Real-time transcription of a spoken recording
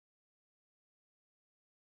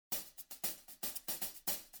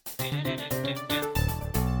Oh,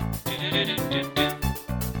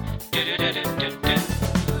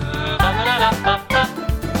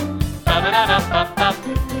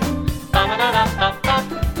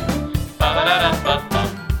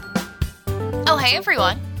 hey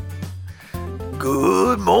everyone.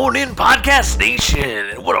 Good morning, Podcast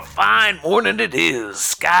Nation. What a fine morning it is.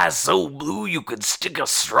 Sky so blue you could stick a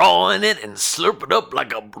straw in it and slurp it up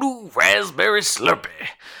like a blue raspberry Slurpee.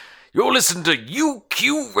 You're listening to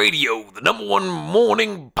UQ Radio, the #1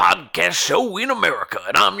 morning podcast show in America,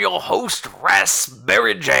 and I'm your host,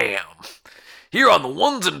 Raspberry Jam. Here on the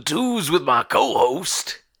ones and twos with my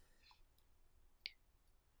co-host,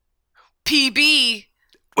 PB.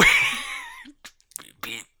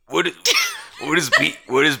 What does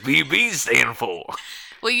PB stand for?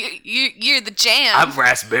 Well, you're the jam. I'm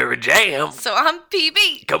Raspberry Jam. So I'm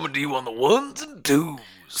PB. Coming to you on the ones and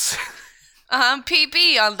twos. I'm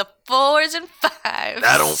PB on the 4s and 5s.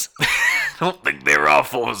 I don't think they're all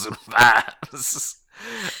 4s and 5s.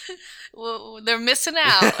 Well, they're missing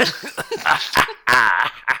out.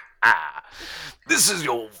 This is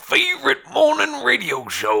your favorite morning radio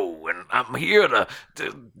show, and I'm here to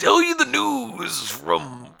tell you the news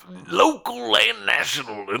from local and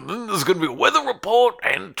national, and then there's going to be a weather report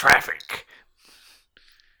and traffic.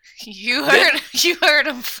 You heard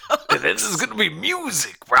him, folks. And then there's going to be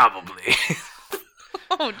music, probably.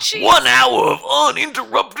 Oh, jeez. 1 hour of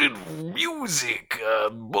uninterrupted music,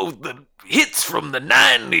 both the hits from the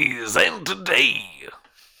 90s and today.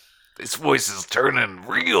 This voice is turning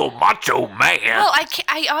real macho man. Well,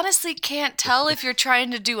 I honestly can't tell if you're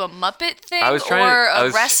trying to do a Muppet thing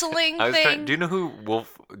wrestling thing. Do you know who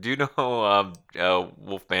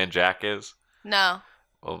Wolfman Jack is? No.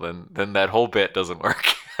 Well, then that whole bit doesn't work.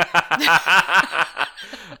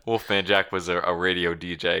 Wolfman Jack was a radio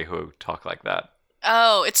DJ who talked like that.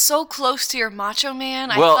 Oh, it's so close to your Macho Man.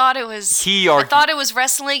 Well, I thought it was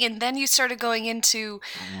wrestling, and then you started going into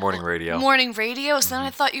morning radio. So then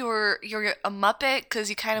I thought you're a Muppet because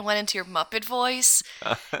you kind of went into your Muppet voice,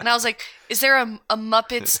 and I was like, is there a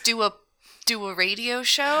Muppets do a radio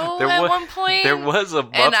show at one point? There was a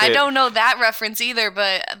Muppet. And I don't know that reference either,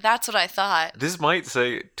 but that's what I thought. This might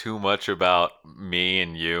say too much about me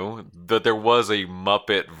and you, that there was a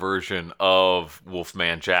Muppet version of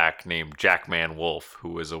Wolfman Jack named Jackman Wolf, who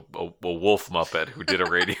was a wolf Muppet who did a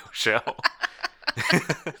radio show.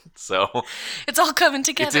 So it's all coming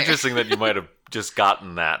together. It's interesting that you might have just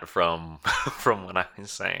gotten that from what I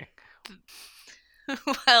was saying.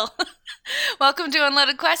 Well, welcome to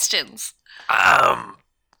Unloaded Questions.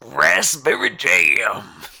 Raspberry Jam.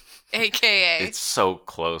 AKA. It's so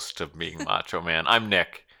close to being Macho Man. I'm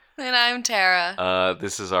Nick. And I'm Tara.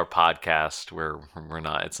 This is our podcast where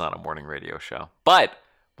it's not a morning radio show. But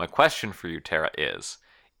my question for you, Tara, is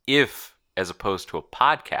if, as opposed to a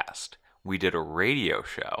podcast, we did a radio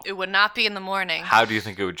show. It would not be in the morning. How do you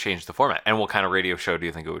think it would change the format? And what kind of radio show do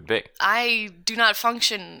you think it would be? I do not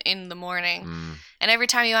function in the morning. And every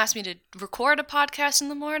time you ask me to record a podcast in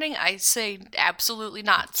the morning, I say absolutely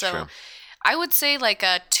not. That's so true. I would say like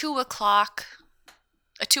a 2 o'clock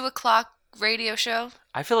radio show.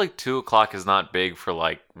 I feel like 2 o'clock is not big for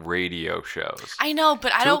like radio shows. I know,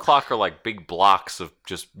 but I 2 o'clock are like big blocks of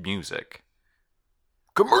just music.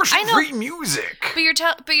 Commercial-free music.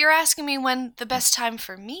 But you're asking me when the best time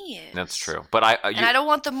for me is. That's true. But I don't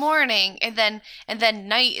want the morning, and then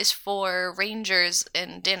night is for Rangers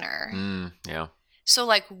and dinner. Yeah. So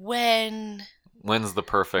like when's the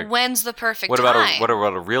perfect What time? What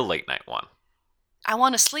about a real late night one? I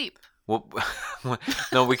want to sleep. Well,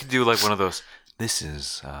 no, we could do like one of those. This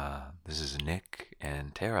is Nick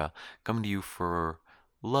and Tara coming to you for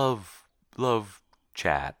love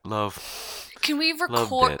chat. Can we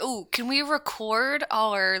record? Can we record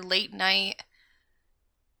our late night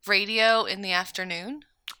radio in the afternoon?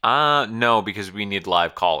 No, because we need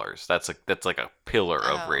live callers. That's like a pillar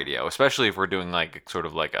of radio, especially if we're doing like sort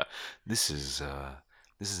of like a this is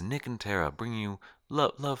Nick and Tara bringing you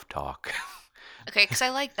love talk. Okay, because I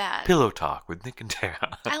like that. Pillow talk with Nick and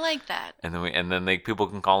Tara. I like that. And then people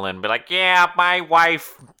can call in and be like, yeah, my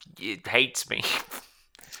wife hates me.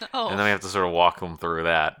 Oh. And then we have to sort of walk them through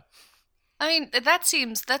that. I mean, that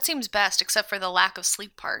seems best, except for the lack of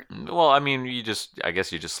sleep part. Well, I mean, I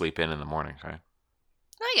guess you just sleep in the mornings, right?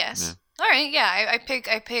 I guess. Yeah. All right, yeah, I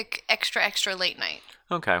pick extra late night.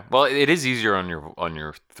 Okay. Well, it is easier on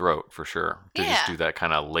your throat for sure to Yeah. just do that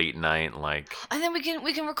kind of late night like. And then we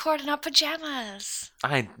can record in our pajamas.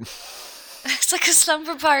 I It's like a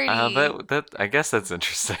slumber party. that I guess that's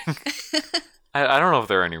interesting. I don't know if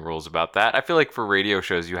there are any rules about that. I feel like for radio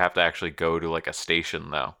shows you have to actually go to like a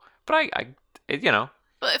station though. But I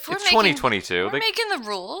But if it's 2022. We're making the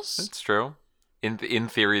rules. It's true. In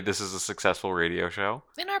theory, this is a successful radio show.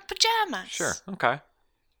 In our pajamas. Sure. Okay.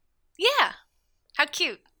 Yeah. How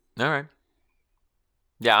cute. All right.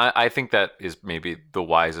 Yeah, I think that is maybe the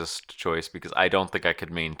wisest choice because I don't think I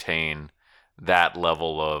could maintain that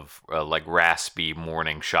level of like raspy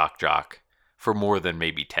morning shock jock for more than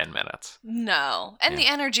maybe 10 minutes. No. And the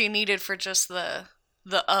energy needed for just the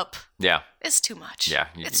up. Yeah. It's too much. Yeah.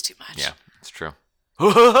 It's too much. Yeah, it's true.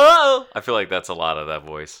 I feel like that's a lot of that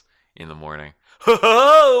voice in the morning.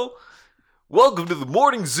 Welcome to the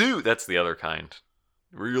morning zoo. That's the other kind.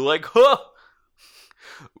 Where you're like,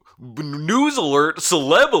 news alert,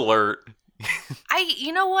 celeb alert.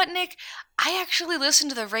 You know what, Nick? I actually listen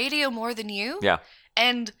to the radio more than you. Yeah.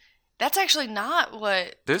 And that's actually not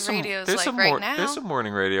what the radio's like right now. There's some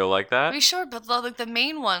morning radio like that. Sure, but like the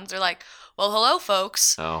main ones are like, well, hello,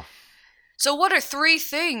 folks. Oh. So what are 3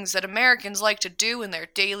 things that Americans like to do in their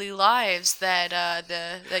daily lives that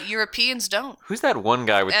that Europeans don't? Who's that one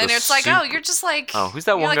guy with and the it's like, oh, you're just like, who's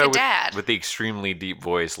that one like guy with the extremely deep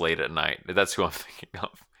voice late at night? That's who I'm thinking of.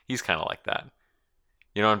 He's kind of like that.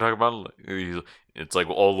 You know what I'm talking about? It's like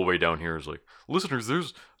all the way down here is like, listeners,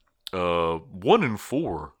 there's 1 in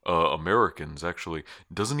 4 Americans actually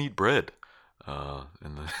doesn't eat bread.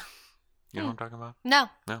 And the, you know what I'm talking about? No.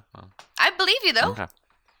 No. I believe you though. Okay.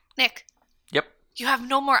 Nick. Yep. You have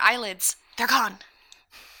no more eyelids. They're gone.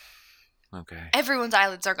 Okay. Everyone's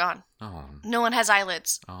eyelids are gone. Oh. No one has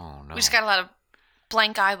eyelids. Oh no. We just got a lot of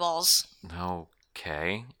blank eyeballs.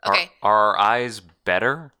 Okay. Okay. Are our eyes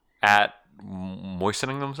better at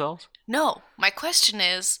moistening themselves? No. My question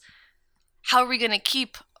is, how are we going to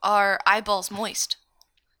keep our eyeballs moist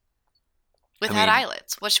without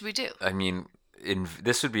eyelids? What should we do? I mean,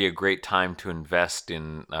 this would be a great time to invest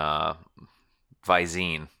in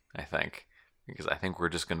Visine, I think. Because I think we're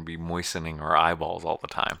just going to be moistening our eyeballs all the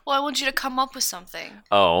time. Well, I want you to come up with something.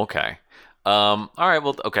 Oh, okay. All right,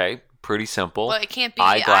 well, okay. Pretty simple. Well, it can't be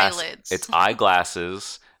eyelids. It's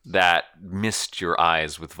eyeglasses that mist your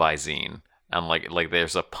eyes with Visine. And like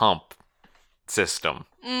there's a pump system.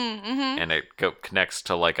 Mm-hmm. And it connects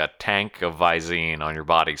to like a tank of Visine on your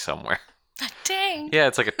body somewhere. A tank? Yeah,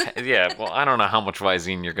 it's like yeah, well, I don't know how much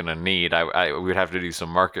Visine you're going to need. I would have to do some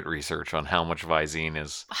market research on how much Visine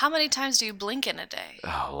is. How many times do you blink in a day?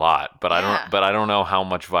 A lot, but I don't know how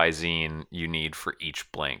much Visine you need for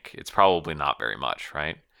each blink. It's probably not very much,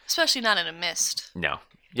 right? Especially not in a mist. No.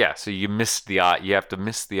 Yeah, so you miss the eye. You have to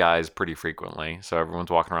mist the eyes pretty frequently. So everyone's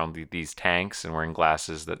walking around with these tanks and wearing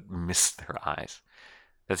glasses that mist their eyes.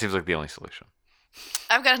 That seems like the only solution.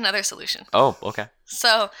 I've got another solution. Oh, okay.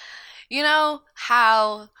 So, you know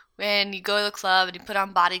how when you go to the club and you put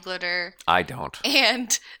on body glitter? I don't.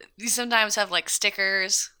 And you sometimes have like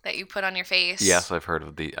stickers that you put on your face. Yes,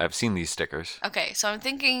 I've seen these stickers. Okay, so I'm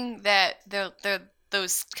thinking that they're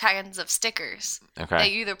those kinds of stickers that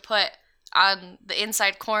you either put on the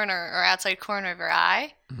inside corner or outside corner of your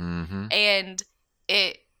eye, and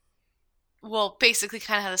it will basically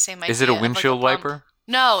kind of have the same idea. Is it a windshield wiper?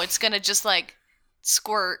 No, it's gonna just like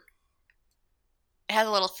squirt. It has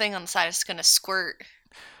a little thing on the side. It's gonna squirt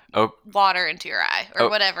water into your eye or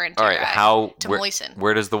whatever into your eye to moisten.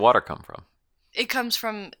 Where does the water come from? It comes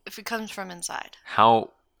from inside.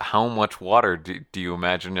 How much water do you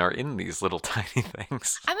imagine are in these little tiny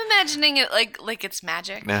things? I'm imagining it like it's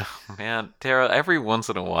magic. No, man, Tara, every once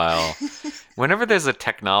in a while, whenever there's a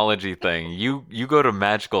technology thing, you go to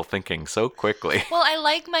magical thinking so quickly. Well, I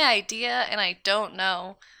like my idea, and I don't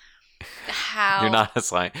know how. You're not a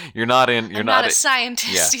scientist. You're not a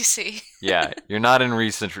scientist, you see. Yeah, you're not in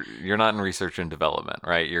research. You're not in research and development,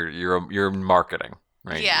 right? You're in marketing.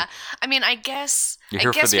 Right. Yeah, I mean, I guess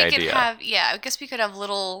for the idea. I guess we could have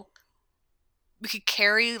we could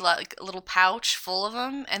carry like a little pouch full of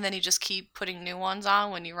them, and then you just keep putting new ones on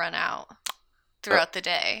when you run out throughout the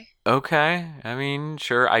day. Okay, I mean,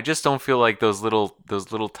 sure. I just don't feel like those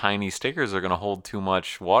little tiny stickers are gonna hold too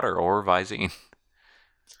much water or Visine.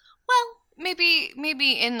 Well,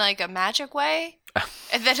 maybe in like a magic way,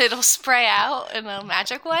 and then it'll spray out in a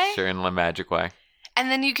magic way. Sure, in a magic way. And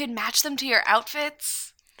then you can match them to your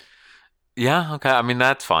outfits. Yeah, okay. I mean,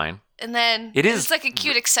 that's fine. And then it's like a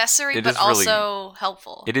cute accessory, but also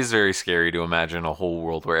helpful. It is very scary to imagine a whole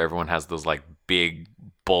world where everyone has those like big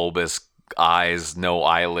bulbous eyes, no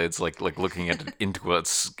eyelids, like looking into an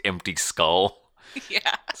empty skull.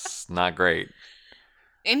 Yeah. It's not great.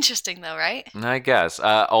 Interesting though, right? I guess.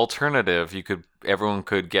 Alternative, everyone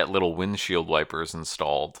could get little windshield wipers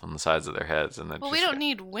installed on the sides of their heads, and then. Well, we don't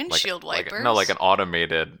need windshield wipers. Like an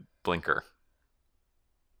automated blinker.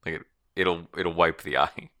 Like it'll wipe the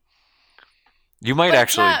eye. You may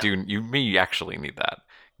actually need that.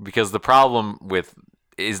 Because the problem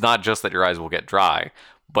is not just that your eyes will get dry,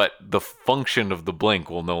 but the function of the blink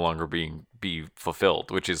will no longer be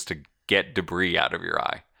fulfilled, which is to get debris out of your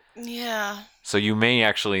eye. Yeah. So you may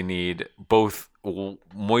actually need both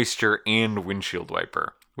moisture and windshield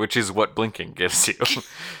wiper, which is what blinking gives you.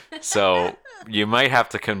 So you might have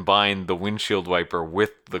to combine the windshield wiper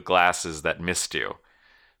with the glasses that missed you.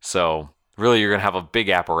 So really, you're gonna have a big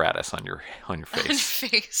apparatus on your face. On your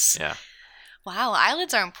face. Yeah. Wow,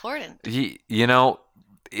 eyelids are important. You know,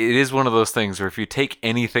 it is one of those things where if you take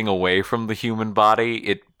anything away from the human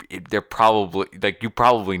body, they're probably like you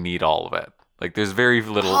probably need all of it. Like there's very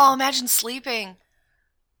little. Oh, imagine sleeping.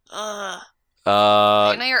 Ugh. You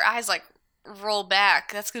know your eyes like roll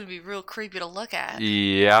back. That's gonna be real creepy to look at.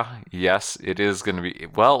 Yeah. Yes, it is gonna be.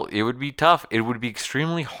 Well, it would be tough. It would be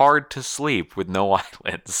extremely hard to sleep with no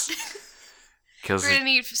eyelids. We're gonna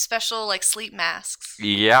need special like sleep masks.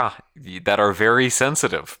 Yeah, that are very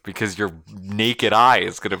sensitive because your naked eye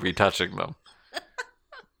is gonna be touching them.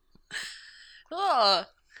 Oh,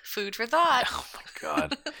 food for thought. Oh my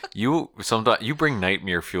god. You bring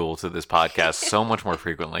nightmare fuel to this podcast so much more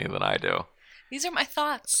frequently than I do. These are my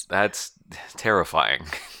thoughts. That's terrifying.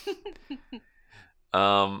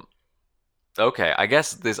 Okay, I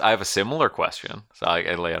guess I have a similar question, so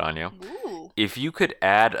I lay it on you. Ooh. If you could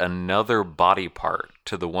add another body part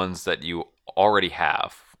to the ones that you already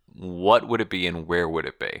have, what would it be and where would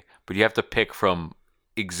it be? But you have to pick from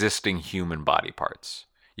existing human body parts.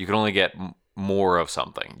 You can only get more of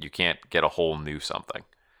something. You can't get a whole new something.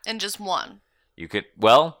 And just one. You could,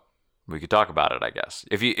 well, we could talk about it, I guess.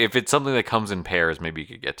 If it's something that comes in pairs, maybe you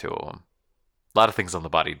could get two of them. A lot of things on the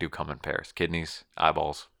body do come in pairs. Kidneys,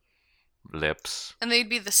 eyeballs, lips. And they'd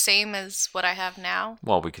be the same as what I have now?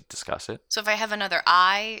 Well, we could discuss it. So if I have another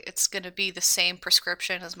eye, it's going to be the same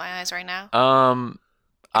prescription as my eyes right now?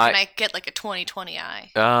 Can I get like a 20/20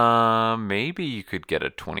 eye? Maybe you could get a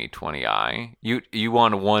 20/20 eye. You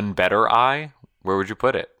want one better eye? Where would you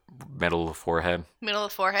put it? Middle of the forehead? Middle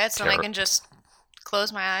of the forehead, so I can just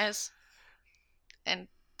close my eyes and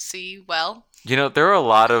see well. You know, there are a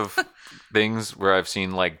lot of things where I've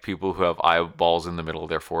seen like people who have eyeballs in the middle of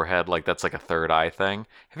their forehead, like that's like a third eye thing.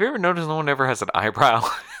 Have you ever noticed no one ever has an eyebrow?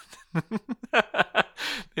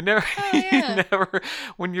 They never, yeah.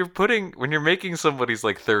 when you're making somebody's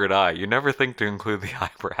like third eye, you never think to include the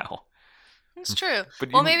eyebrow. It's true.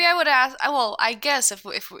 Well, maybe I would ask. Well, I guess if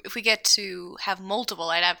we get to have multiple,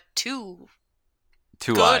 I'd have two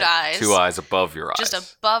good eyes. 2 eyes above your eyes.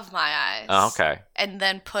 Just above my eyes. Oh, okay. And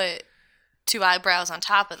then put 2 eyebrows on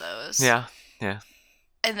top of those. Yeah.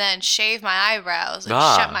 And then shave my eyebrows and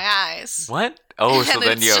shut my eyes. What? Oh, so and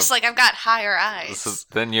then it's just like I've got higher eyes. So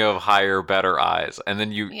then you have higher, better eyes, and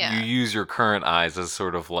then you use your current eyes as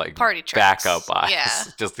sort of like party tricks. Backup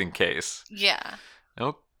eyes, just in case. Yeah.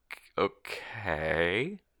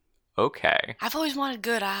 Okay. I've always wanted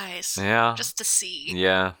good eyes. Yeah. Just to see.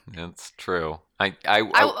 Yeah, it's true. I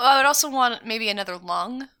would also want maybe another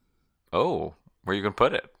lung. Oh, where are you gonna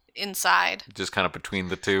put it? Inside. Just kind of between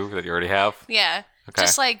the two that you already have? Yeah. Okay.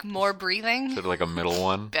 Just like more breathing. Sort of like a middle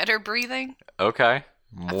one? Better breathing. Okay.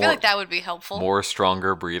 I feel like that would be helpful. More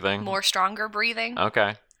stronger breathing? More stronger breathing.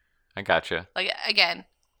 Okay. I gotcha. Like, again,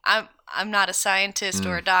 I'm not a scientist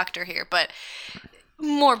or a doctor here, but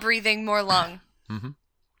more breathing, more lung. Mm-hmm.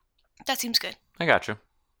 That seems good. I gotcha.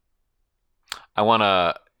 I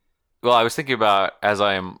was thinking about, as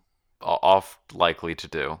I am likely to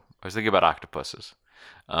do, I was thinking about octopuses.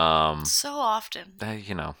 So often.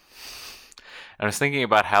 You know. And I was thinking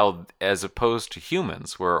about how, as opposed to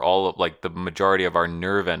humans, where all of, like, the majority of our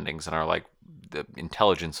nerve endings and our, like, the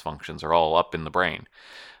intelligence functions are all up in the brain.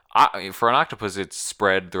 For an octopus, it's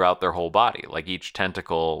spread throughout their whole body. Like, each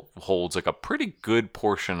tentacle holds, like, a pretty good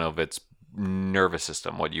portion of its nervous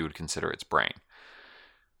system, what you would consider its brain.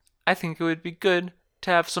 I think it would be good to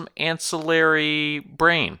have some ancillary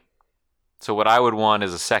brain. So what I would want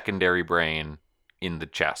is a secondary brain in the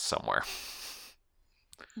chest somewhere.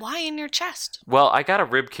 Why in your chest? Well, I got a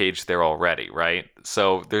rib cage there already, right?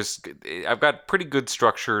 So I've got pretty good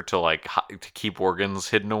structure to keep organs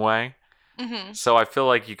hidden away. Mm-hmm. So I feel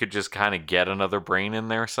like you could just kind of get another brain in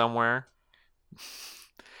there somewhere.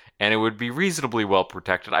 And it would be reasonably well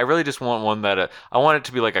protected. I really just want one that I want it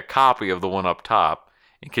to be like a copy of the one up top.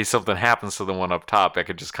 In case something happens to the one up top, I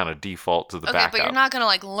could just kind of default to the backup. Okay, but you're not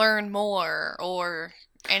going to learn more or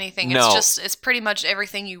anything. No. It's pretty much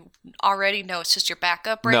everything you already know. It's just your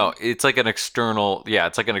backup brain. No, it's like an external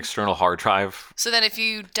hard drive. So then if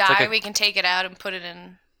you die, we can take it out and put it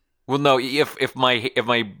in. Well, no, if I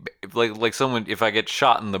get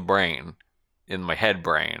shot in the brain, in my head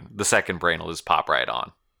brain, the second brain will just pop right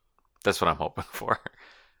on. That's what I'm hoping for.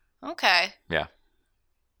 Okay. Yeah.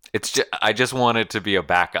 I just want it to be a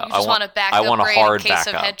backup. You just want a backup I want a brain hard in case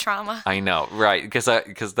backup. of head trauma. I know, right?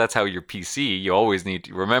 Because that's how your PC. You always need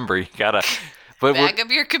to remember. You gotta back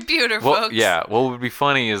up your computer, folks. Yeah. What would be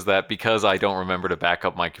funny is that because I don't remember to back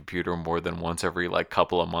up my computer more than once every like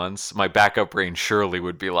couple of months, my backup brain surely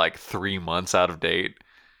would be like 3 months out of date.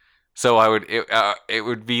 So it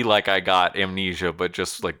would be like I got amnesia, but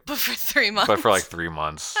just like but for 3 months. But for like 3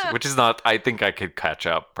 months, which is not. I think I could catch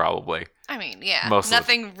up probably. I mean, yeah,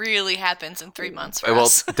 nothing really happens in 3 months for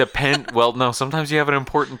us. Well, no, sometimes you have an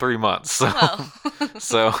important 3 months. So,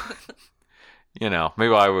 so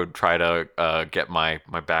maybe I would try to get my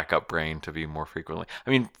backup brain to be more frequently. I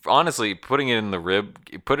mean, honestly, putting it in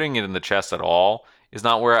the chest at all is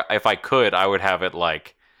not where. If I could, I would have it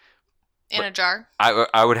like in a jar.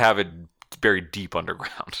 I would have it buried deep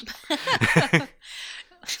underground.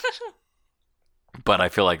 But I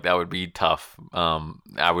feel like that would be tough.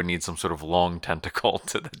 I would need some sort of long tentacle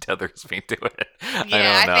to the tethers me to it.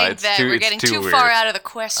 Yeah, I think that we're getting too far out of the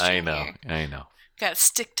question. I know. Here. I know. Gotta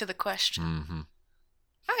stick to the question. Mm-hmm.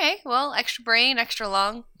 Okay, well, extra brain, extra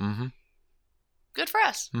lung. Mm-hmm. Good for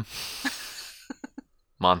us.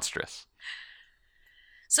 Monstrous.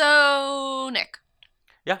 So, Nick.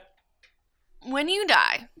 Yeah. When you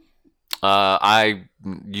die.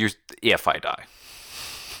 If I die.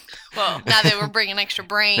 Well, now that we're bringing extra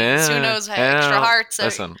brains, who knows how extra hearts.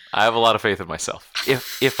 Listen, I have a lot of faith in myself.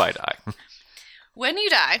 If I die. When you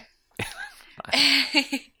die,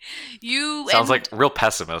 you sounds like real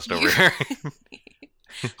pessimist over here.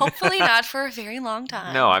 Hopefully not for a very long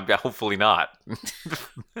time. No, I'm hopefully not.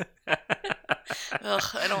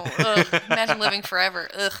 Imagine living forever.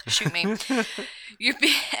 Shoot me.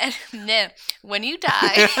 When you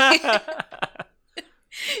die,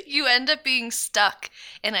 you end up being stuck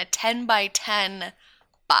in a 10 by 10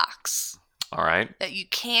 box. All right. That you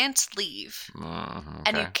can't leave. Okay.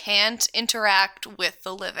 And you can't interact with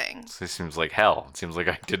the living. So this seems like hell. It seems like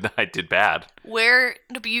I did bad.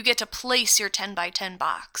 But you get to place your 10 by 10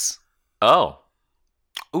 box. Oh.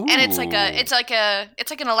 Ooh. And it's like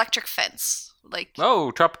an electric fence. Like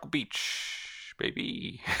tropical beach,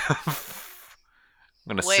 baby. I'm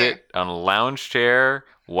gonna sit on a lounge chair,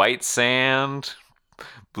 white sand,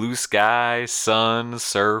 blue sky, sun,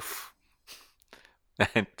 surf,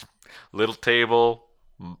 and little table,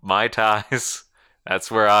 Mai Tais. That's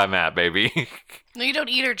where I'm at, baby. No, you don't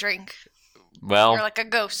eat or drink. Well, you're like a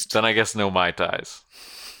ghost. Then I guess no Mai Tais.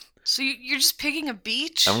 So you're just picking a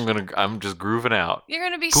beach? I'm just grooving out. You're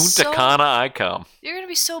gonna be Punta Cana, I come. You're gonna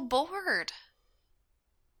be so bored.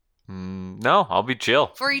 No, I'll be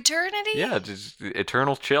chill. For eternity? Yeah, just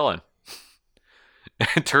eternal chilling.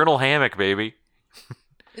 Eternal hammock, baby.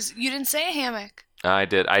 You didn't say a hammock. I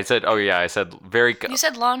did. I said very... You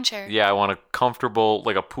said lawn chair. Yeah, I want a comfortable,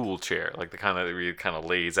 like a pool chair. Like the kind that really kind of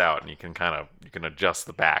lays out and you can adjust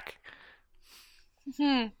the back.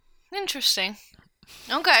 Interesting.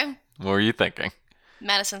 Okay. What were you thinking?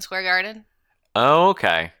 Madison Square Garden. Oh,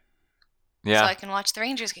 okay. Yeah. So I can watch the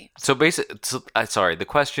Rangers game. So sorry, the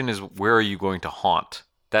question is, where are you going to haunt?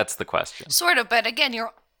 That's the question. Sort of, but again,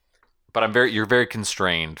 you're very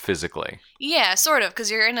constrained physically. Yeah, sort of, because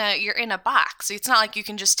you're in a box. It's not like you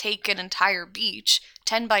can just take an entire beach,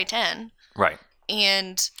 10 by 10. Right.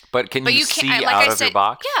 But you see out of your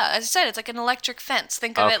box? Yeah, as I said, it's like an electric fence.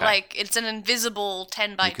 Think of it like it's an invisible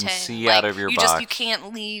 10 by 10. You can see out of your box. You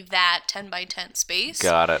can't leave that 10 by 10 space.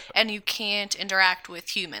 Got it. And you can't interact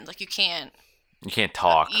with humans. Like you can't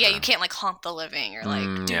talk. You can't like haunt the living or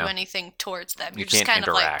like do anything towards them. You can't kind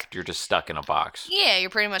interact. Of like, you're just stuck in a box. Yeah, you're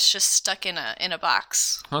pretty much just stuck in a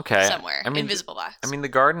box. Okay. Somewhere. Invisible box. I mean, the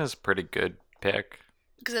garden is a pretty good pick.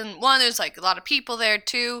 Because then, one, there's like a lot of people there.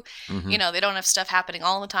 Two, Mm-hmm. they don't have stuff happening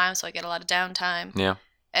all the time, so I get a lot of downtime. Yeah.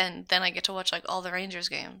 And then I get to watch like all the Rangers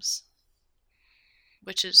games,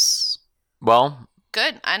 which is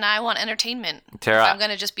good. And I want entertainment. Tara, I'm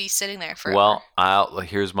gonna just be sitting there forever. Well,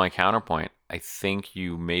 here's my counterpoint. I think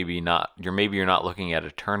you're not looking at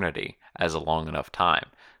eternity as a long enough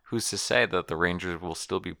time. Who's to say that the Rangers will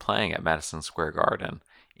still be playing at Madison Square Garden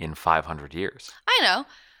in 500 years? I know.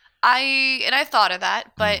 I thought of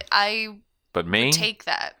that, but But me? would take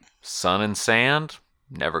that. Sun and sand,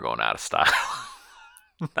 never going out of style.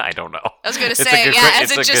 I don't know. I was going to say,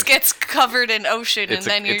 as it just gets covered in ocean, and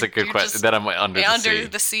then it's a good question. Then I'm under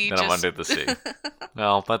the sea. I'm under the sea.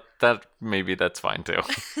 Well, maybe that's fine too.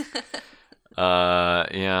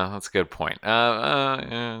 Yeah, that's a good point. But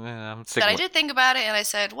I did think about it, and I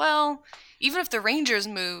said, well, even if the Rangers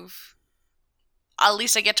move, at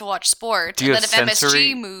least I get to watch sport. And then if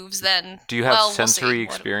MSG moves, then do you have sensory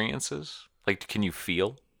experiences? Like, can you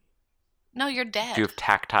feel? No, you're dead. Do you have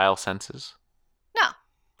tactile senses? No.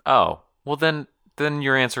 Oh, well then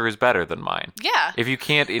your answer is better than mine. Yeah. If you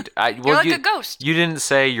can't, you're like a ghost. You didn't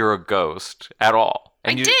say you're a ghost at all.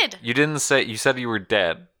 And I did. You didn't say. You said you were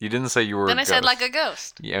dead. You didn't say you were. Then a I ghost. said like a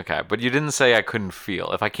ghost. Yeah, okay, but you didn't say I couldn't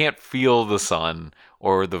feel. If I can't feel the sun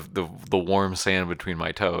or the warm sand between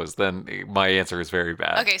my toes, then my answer is very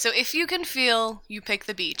bad. Okay, so if you can feel, you pick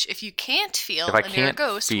the beach. If you can't feel, if I and you're a can't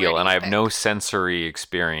ghost, feel, and I have pick? no sensory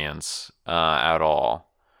experience at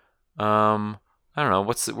all, I don't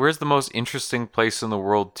know. Where's the most interesting place in the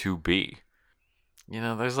world to be? You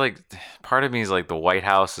know, there's like part of me is like the White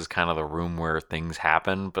House is kind of the room where things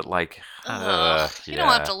happen, but like, you don't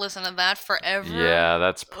have to listen to that forever. Yeah,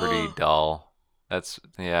 that's pretty dull. That's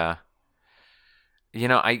You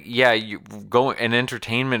know, an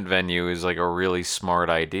entertainment venue is like a really smart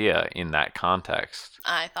idea in that context.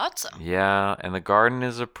 I thought so. Yeah, and the Garden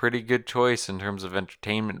is a pretty good choice in terms of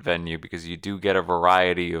entertainment venue because you do get a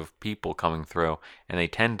variety of people coming through, and they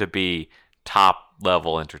tend to be top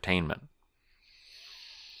level entertainment.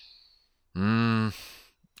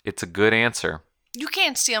 It's a good answer. You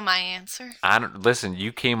can't steal my answer. Listen,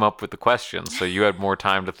 you came up with the question, so you had more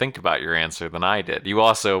time to think about your answer than I did. You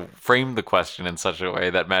also framed the question in such a way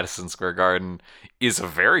that Madison Square Garden is a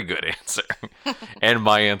very good answer. And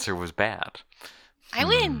my answer was bad. I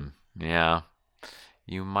win. Yeah.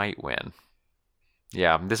 You might win.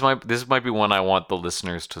 Yeah, this might be one I want the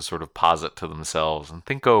listeners to sort of posit to themselves and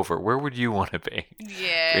think over. Where would you want to be?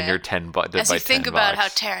 Yeah. In your 10 As you think about how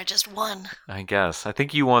Tara just won. I guess. I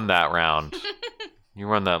think you won that round. You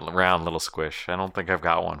won that round, little squish. I don't think I've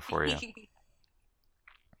got one for you.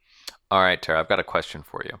 All right, Tara, I've got a question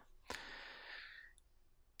for you.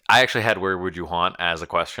 I actually had "Where would you haunt" as a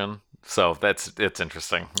question, so it's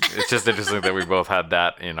interesting. It's just interesting that we both had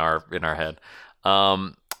that in our head.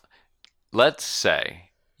 Let's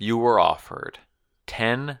say you were offered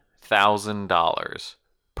 $10,000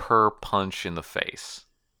 per punch in the face.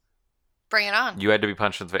 Bring it on. You had to be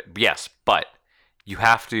punched in the face. Yes, but you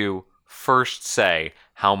have to first say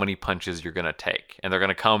how many punches you're going to take. And they're going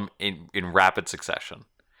to come in rapid succession.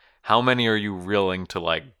 How many are you willing to,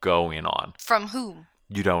 like, go in on? From whom?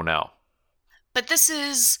 You don't know. But this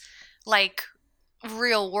is, like,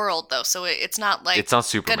 real world, though. So it's not like... It's not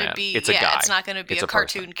Superman. Gonna be, it's a guy. It's not going to be a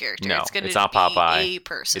cartoon person. character. No, it's going to not be Popeye. a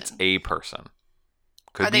person. It's a person.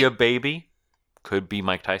 Could be a baby. Could be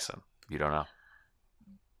Mike Tyson. You don't know.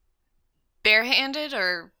 Barehanded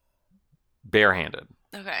or... Barehanded.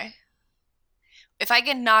 Okay. If I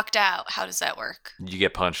get knocked out, how does that work? You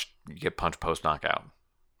get punched post knockout.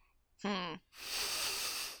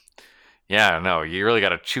 Yeah, no, you really got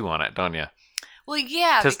to chew on it, don't you? Well,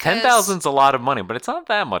 yeah, because 10,000's a lot of money, but it's not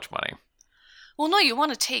that much money. Well, no, you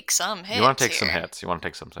want to take some hits. You want to take some hits.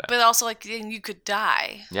 But also, like, you could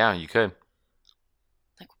die. Yeah, you could.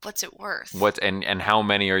 Like, what's it worth? And how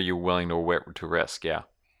many are you willing to risk? Yeah.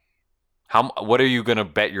 What are you gonna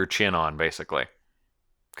bet your chin on, basically?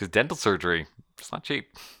 Because dental surgery, it's not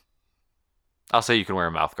cheap. I'll say you can wear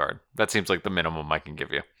a mouth guard. That seems like the minimum I can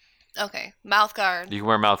give you. Okay, mouth guard. You can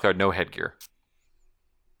wear a mouth guard, no headgear.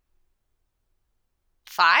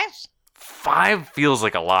 5? 5 feels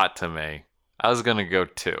like a lot to me. I was gonna go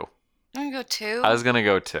 2. I'm gonna go 2. I was gonna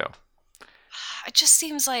go 2. It just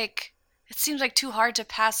seems like too hard to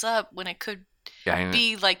pass up when it could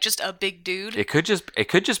be like just a big dude. It could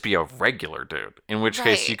just be a regular dude. In which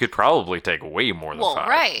case you could probably take way more than 5.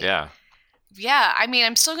 Right. Yeah. Yeah, I mean,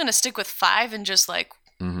 I'm still gonna stick with 5 and just like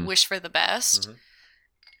wish for the best. Mm-hmm.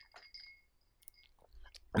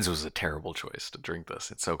 This was a terrible choice to drink this.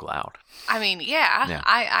 It's so loud. I mean, yeah.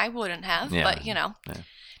 I wouldn't have, but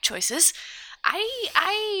choices.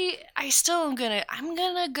 I still am gonna. I'm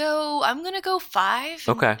gonna go 5.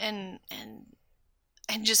 Okay. And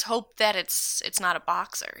just hope that it's not a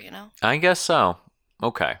boxer. You know. I guess so.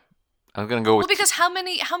 Okay. I'm gonna go with. Well, because how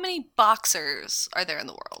many boxers are there in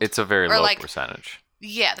the world? It's a very low percentage.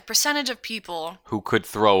 Yeah, the percentage of people who could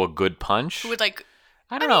throw a good punch. Who would like.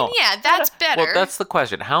 I don't know. Yeah, that's better. Well, that's the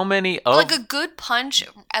question. How many of... Like a good punch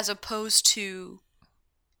as opposed to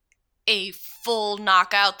a full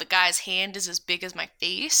knockout, the guy's hand is as big as my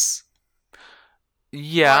face?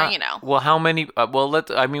 Yeah. Or, you know. Well, how many...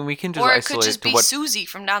 we can just isolate... Or it could just be Susie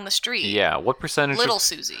from down the street. Yeah, what percentage... Little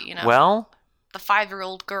Susie, you know. Well... The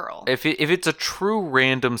 5-year-old girl. If it's a true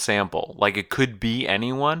random sample, like it could be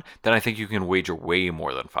anyone, then I think you can wager way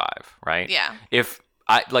more than 5, right? Yeah.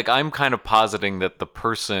 I'm kind of positing that the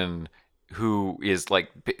person who is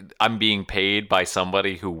like, I'm being paid by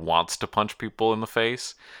somebody who wants to punch people in the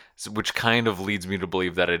face, which kind of leads me to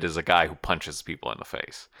believe that it is a guy who punches people in the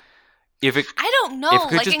face. I don't know.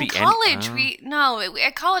 Like in college,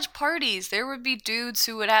 at college parties, there would be dudes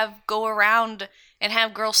who would go around and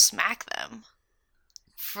have girls smack them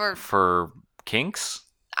for kinks.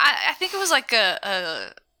 I think it was like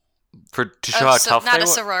to show how tough they were. Not a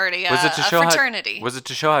sorority. Was it to show fraternity? Was it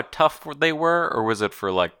to show how tough they were, or was it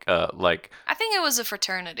for like? I think it was a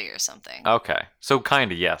fraternity or something. Okay, so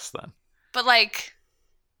kind of yes then. But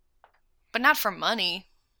not for money.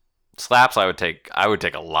 Slaps, I would take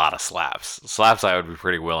a lot of slaps. Slaps, I would be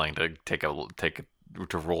pretty willing to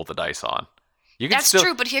to roll the dice on. That's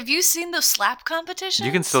true, but have you seen those slap competitions?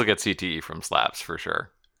 You can still get CTE from slaps for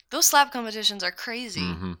sure. Those slap competitions are crazy.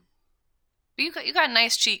 Mm-hmm. But you got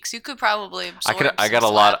nice cheeks. You could probably absorb I got a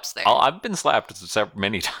lot. I've been slapped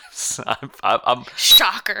many times. I'm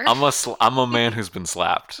shocker. I'm a man who's been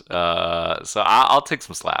slapped. So I'll take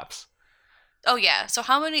some slaps. Oh yeah. So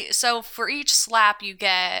how many? So for each slap you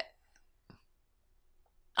get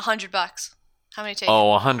 $100. How many taken?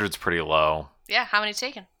 Oh, 100's pretty low. Yeah. How many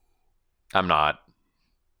taken? I'm not.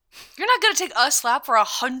 You're not gonna take a slap for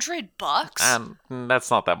 $100?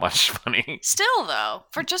 That's not that much money. Still though,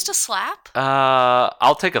 for just a slap?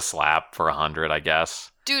 I'll take a slap for 100, I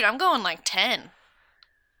guess. Dude, I'm going like 10.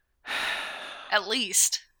 At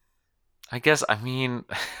least. I guess. I mean,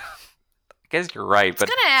 I guess you're right, but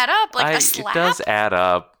it's gonna add up. Like a slap. It does add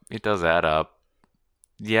up. It does add up.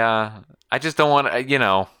 Yeah, I just don't want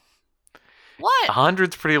to. What?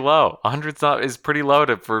 100's pretty low. 100's is pretty low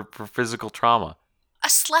for physical trauma. A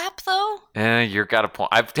slap though? You've got a point.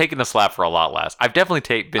 I've taken a slap for a lot less. I've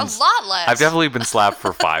definitely been a lot less. I've definitely been slapped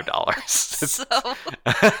for $5.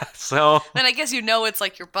 So then I guess it's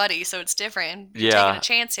like your buddy, so it's different. You're taking a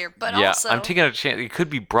chance here, but also I'm taking a chance. It could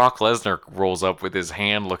be Brock Lesnar rolls up with his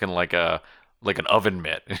hand looking like an oven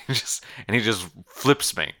mitt, and he just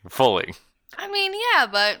flips me fully. I mean, yeah,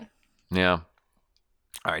 but yeah.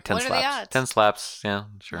 All right, 10 what slaps. Are the odds? 10 slaps. Yeah,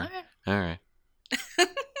 sure. All right.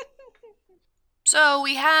 So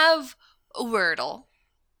we have Wordle.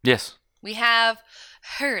 Yes. We have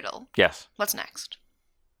Hurdle. Yes. What's next?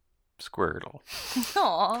 Squirtle.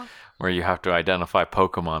 Aww. Where you have to identify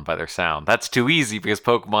Pokemon by their sound. That's too easy because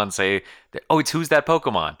Pokemon say, "Oh, it's who's that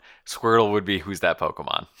Pokemon?" Squirtle would be who's that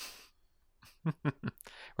Pokemon.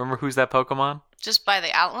 Remember who's that Pokemon? Just by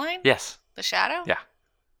the outline? Yes. The shadow? Yeah.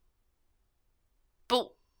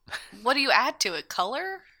 But what do you add to it?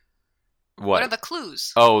 Color? What are the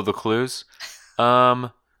clues? Oh, the clues?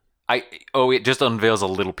 It just unveils a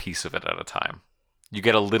little piece of it at a time. You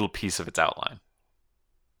get a little piece of its outline.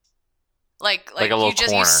 Like a little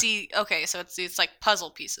corner. You see. Okay, so it's like puzzle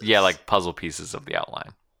pieces. Yeah, like puzzle pieces of the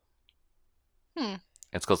outline.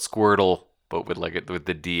 It's called Squirtle, but with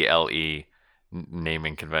the DLE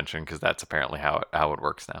naming convention because that's apparently how it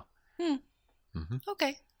works now. Mm-hmm.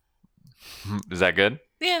 Okay. Is that good?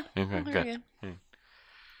 Yeah. Okay, good.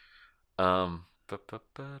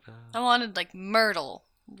 I wanted like Myrtle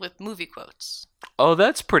with movie quotes. Oh,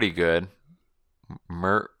 that's pretty good.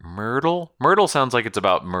 Myrtle? Myrtle sounds like it's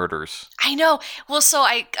about murders. I know. Well, so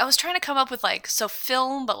I was trying to come up with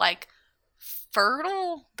film, but like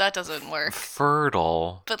fertile? That doesn't work.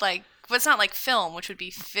 Fertile. But it's not like film, which would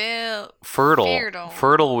be fertile. Fertile.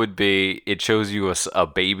 Fertile would be, it shows you a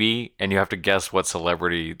baby, and you have to guess what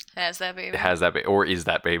celebrity has that baby. Or is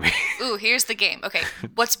that baby. Ooh, here's the game. Okay,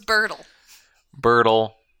 what's Birdle?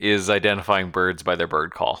 Birdle is identifying birds by their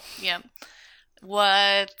bird call. Yep.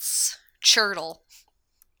 What's Churtle?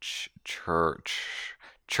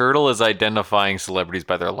 Churtle is identifying celebrities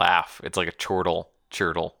by their laugh. It's like a chortle.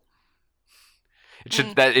 It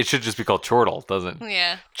should just be called chortle, doesn't it?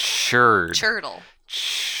 Yeah. Churd.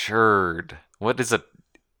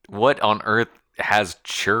 What on earth has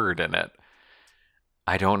churd in it?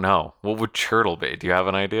 I don't know. What would churtle be? Do you have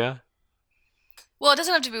an idea? Well, it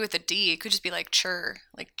doesn't have to be with a D. It could just be like church.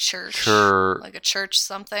 Like a church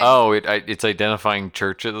something. Oh, it's identifying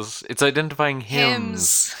churches. It's identifying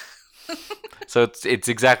hymns. So it's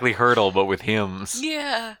exactly hurdle, but with hymns.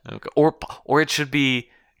 Yeah. Okay. Or it should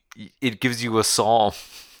be. It gives you a psalm,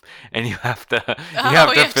 and you have to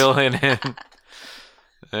fill it in.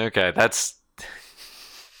 Okay,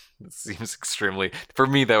 it seems extremely. For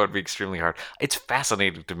me, that would be extremely hard. It's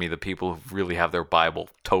fascinating to me the people who really have their Bible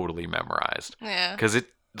totally memorized. Yeah. Because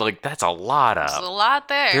that's a lot of. There's a lot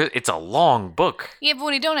there. It's a long book. Yeah, but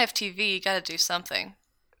when you don't have TV, you got to do something.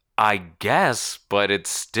 I guess, but it's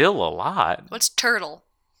still a lot. What's turtle?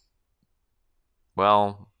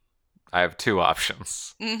 Well, I have two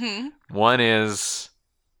options. Mm-hmm. One is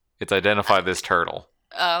it's identify this turtle.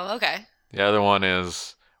 Oh, okay. The other one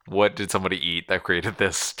is what did somebody eat that created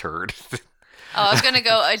this turd? Oh, I was going to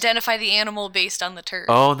go identify the animal based on the turd.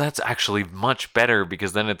 Oh, that's actually much better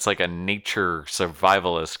because then it's like a nature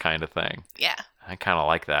survivalist kind of thing. Yeah. I kind of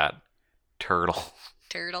like that. Turtle.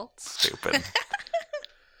 Stupid.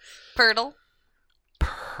 Purtle.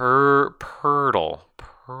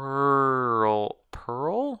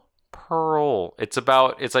 Pearl.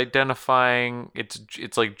 It's identifying,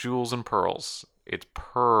 it's like jewels and pearls. It's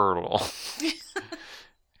pearl.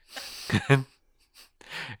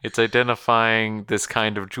 It's identifying this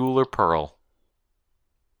kind of jewel or pearl.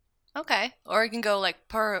 Okay. Or you can go like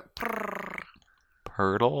purr.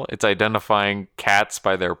 Purtle? It's identifying cats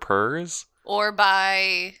by their purrs? Or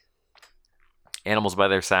by... animals by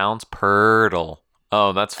their sounds? Purtle.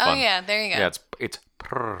 Oh, that's fun. Oh, yeah. There you go. Yeah, it's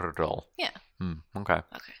purtle. Yeah. Okay.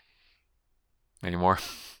 Any more?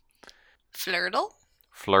 Flirtle?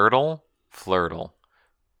 Flirtle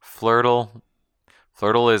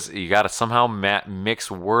is, you gotta somehow mix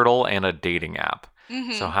Wordle and a dating app.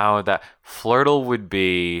 Mm-hmm. So how would that... Flirtle would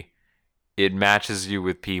be, it matches you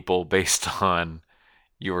with people based on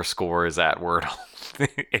your scores at Wordle.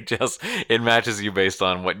 It matches you based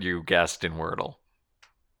on what you guessed in Wordle.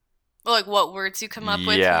 Well, like what words you come up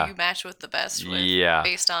with, who you match with the best with,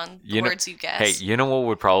 based on the words you guess. Hey, you know what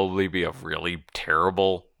would probably be a really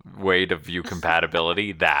terrible way to view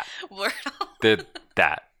compatibility? That. Wordle.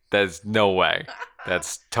 That. There's no way.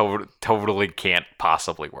 That's totally can't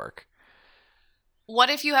possibly work. What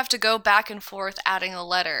if you have to go back and forth adding a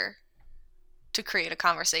letter to create a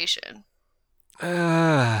conversation?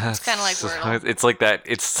 It's kind of like Wordle. It's like that.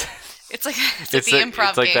 It's like the improv game.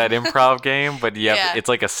 It's like that improv game, but it's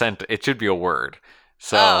like a sentence. It should be a word.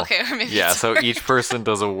 So, okay. Or maybe so each person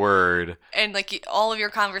does a word. And like all of your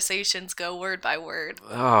conversations go word by word.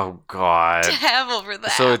 Oh, God. Tab over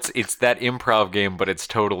that. So it's that improv game, but it's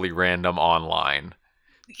totally random online.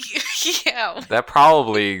 Yeah. That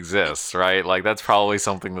probably exists, right? Like that's probably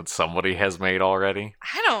something that somebody has made already.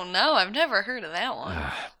 I don't know. I've never heard of that one.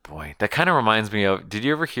 Boy, that kind of reminds me of, did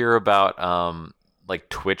you ever hear about like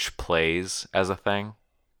Twitch Plays as a thing?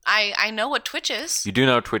 I know what Twitch is. You do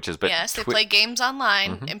know Twitch is, but... Yes, they play games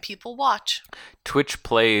online and people watch. Twitch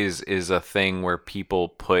Plays is a thing where people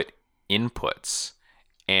put inputs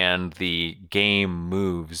and the game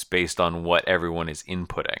moves based on what everyone is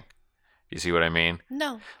inputting. You see what I mean?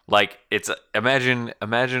 No. Like, it's... Imagine,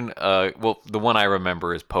 well, the one I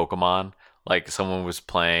remember is Pokemon. Like, someone was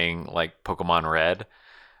playing, like, Pokemon Red.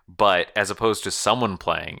 But as opposed to someone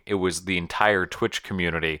playing, it was the entire Twitch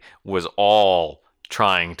community was all...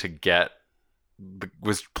 trying to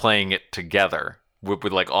was playing it together with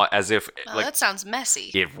like as if like that sounds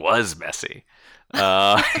messy. It was messy.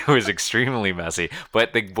 It was extremely messy,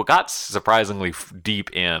 but they got surprisingly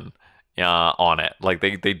deep in on it. Like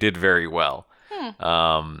they did very well.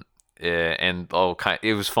 And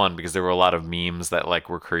it was fun because there were a lot of memes that like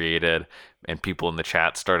were created, and people in the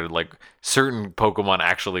chat started like certain Pokemon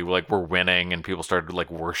actually like were winning, and people started like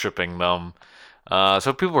worshiping them.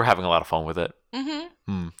 So people were having a lot of fun with it.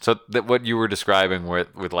 So what you were describing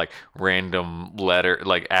with like random letter,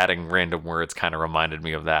 like adding random words, kind of reminded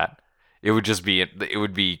me of that. It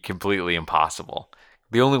would be completely impossible.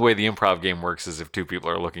 The only way the improv game works is if two people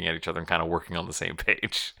are looking at each other and kind of working on the same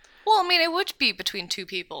page. Well, I mean, it would be between two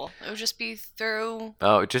people. It would just be through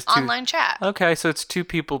online chat. Okay, so it's two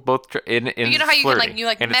people both in you know how flirty.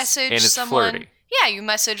 you can message it's someone. Flirty. Yeah, you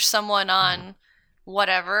message someone on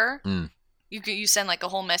whatever. You send like a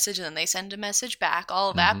whole message and then they send a message back, all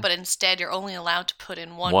of that, but instead you're only allowed to put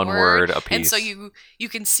in one word a piece. And so you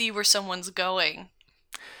can see where someone's going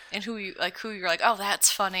and who you're like, oh,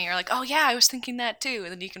 that's funny, or like, oh yeah, I was thinking that too,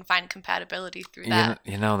 and then you can find compatibility through that.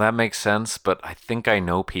 You know that makes sense, but I think I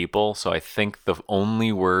know people, so I think the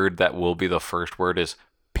only word that will be the first word is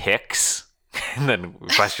pics and then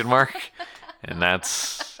question mark, and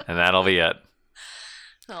that'll be it.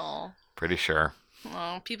 Oh. Pretty sure.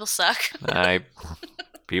 Oh, people suck.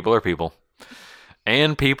 People are people.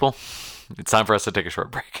 And people. It's time for us to take a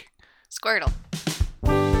short break. Squirtle.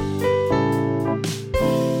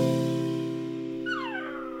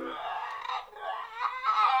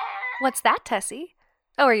 What's that, Tessie?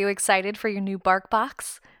 Oh, are you excited for your new bark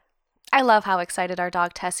box? I love how excited our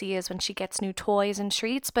dog Tessie is when she gets new toys and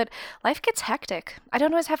treats, but life gets hectic. I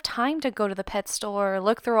don't always have time to go to the pet store,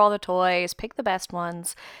 look through all the toys, pick the best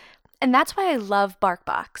ones. And that's why I love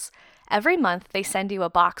BarkBox. Every month, they send you a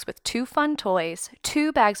box with 2 fun toys,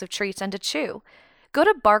 2 bags of treats, and a chew. Go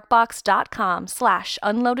to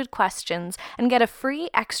barkbox.com/unloadedquestions and get a free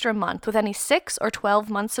extra month with any 6 or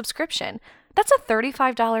 12-month subscription. That's a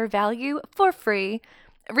 $35 value for free.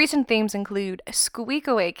 Recent themes include Squeak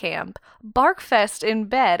Away Camp, Barkfest in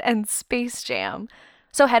Bed, and Space Jam.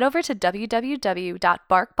 So head over to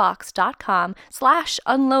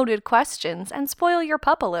www.barkbox.com/unloadedquestions and spoil your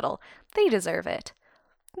pup a little. They deserve it.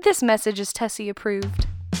 This message is Tessie approved.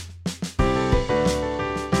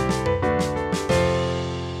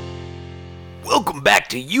 Welcome back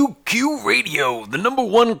to UQ Radio, the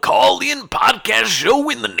 #1 call-in podcast show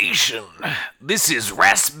in the nation. This is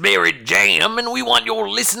Raspberry Jam, and we want your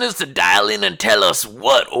listeners to dial in and tell us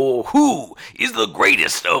what or who is the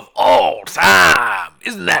greatest of all time.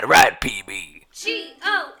 Isn't that right, PB?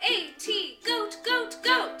 G-O-A-T, goat, goat,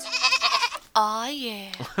 goat. Aw,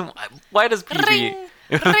 yeah. Why does PB... Ring,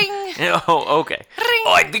 ring. Oh, okay. Ring,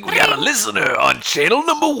 I think we got a listener on channel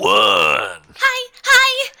 #1. Hi.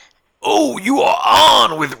 Oh, you are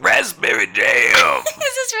on with Raspberry Jam. Is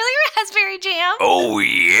this really Raspberry Jam? Oh,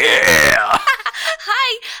 yeah.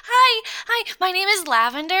 Hi. My name is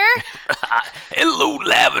Lavender. Hello,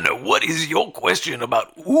 Lavender. What is your question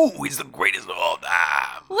about who is the greatest of all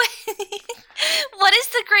time? What is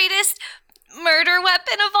the greatest murder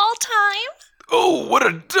weapon of all time? Oh, what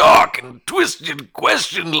a dark and twisted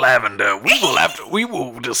question, Lavender. We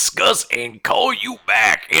will discuss and call you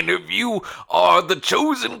back. And if you are the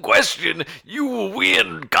chosen question, you will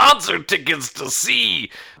win concert tickets to see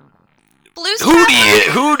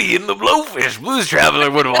Hootie and the Blowfish. Blues Traveler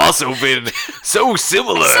would have also been so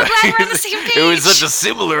similar. I'm so glad we're on the same page. It was such a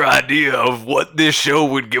similar idea of what this show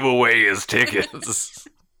would give away as tickets.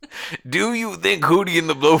 Do you think Hootie and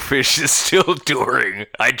the Blowfish is still touring?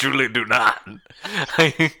 I truly do not.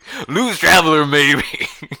 Blues Traveler, maybe.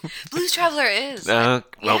 Blues Traveler is. Well,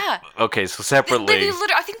 yeah. Okay, so separately.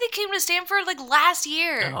 I think they came to Stanford like last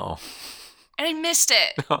year. Oh. And I missed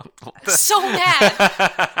it. So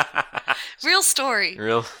mad. Real story.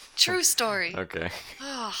 True story. Okay.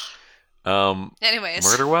 Anyways.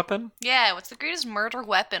 Murder weapon? Yeah, what's the greatest murder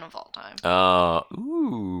weapon of all time?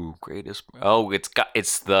 Greatest. Oh, it's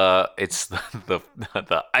the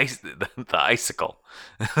icicle.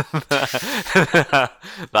 The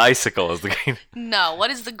icicle is the greatest. No,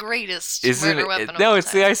 what is the greatest murder weapon of all time? No,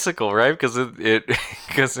 it's the icicle, right? Because it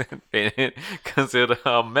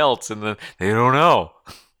melts and then they don't know.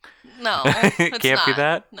 No, it's Can't not. be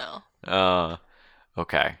that? No.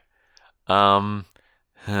 Okay. I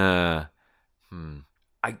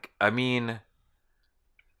mean,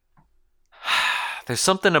 there's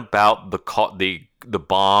something about the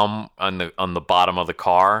bomb on the bottom of the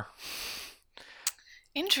car.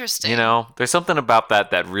 Interesting. You know, there's something about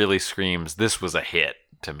that really screams this was a hit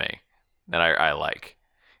to me that I like.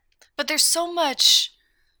 But there's so much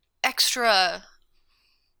extra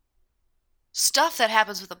stuff that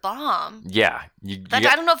happens with a bomb. Yeah. I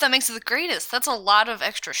don't know if that makes it the greatest. That's a lot of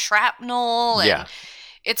extra shrapnel and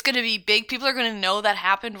it's going to be big. People are going to know that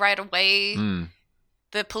happened right away.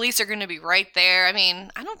 The police are going to be right there. I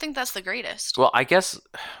mean, I don't think that's the greatest. Well, I guess...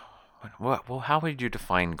 Well, how would you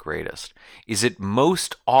define greatest? Is it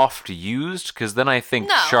most oft used? Because then I think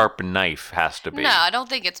sharp knife has to be. No, I don't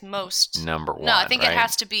think it's most. Number one, No, I think right? it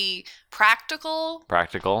has to be practical.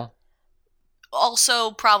 Practical? Also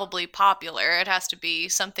probably popular. It has to be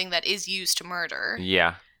something that is used to murder.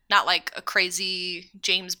 Yeah. Not like a crazy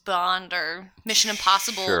James Bond or Mission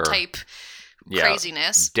Impossible type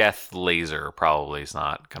craziness. Death laser probably is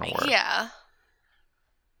not going to work. Yeah.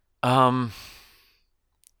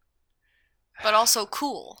 But also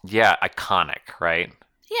cool. Yeah, iconic, right?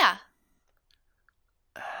 Yeah.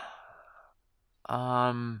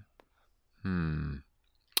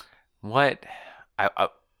 What? I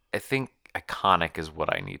think iconic is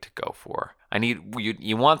what I need to go for.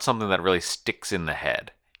 You want something that really sticks in the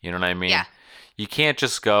head. You know what I mean? Yeah. You can't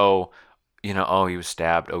just go, oh, he was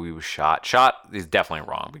stabbed, oh, he was shot. Shot is definitely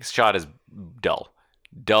wrong because shot is dull.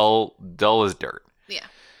 Dull as dirt. Yeah.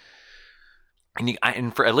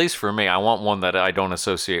 And for at least for me, I want one that I don't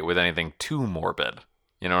associate with anything too morbid.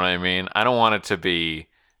 You know what I mean? I want it to be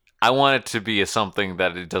something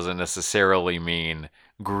that it doesn't necessarily mean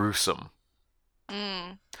gruesome.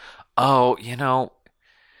 Oh,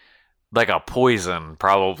 like a poison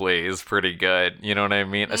probably is pretty good. You know what I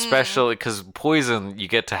mean? Especially because poison, you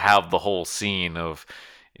get to have the whole scene of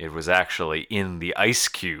it was actually in the ice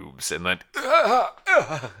cubes and then.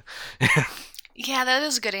 Yeah, that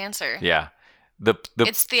is a good answer. Yeah.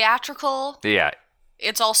 It's theatrical. Yeah.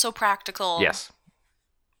 It's also practical. Yes.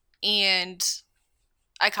 And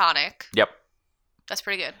iconic. Yep. That's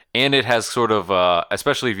pretty good. And it has sort of,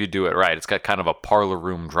 especially if you do it right, it's got kind of a parlor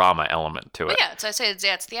room drama element to it. But yeah, so I say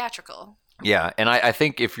it's theatrical. Yeah, and I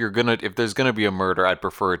think if there's gonna be a murder, I'd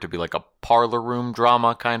prefer it to be like a parlor room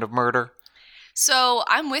drama kind of murder. So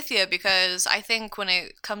I'm with you because I think when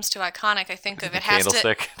it comes to iconic, I think of it has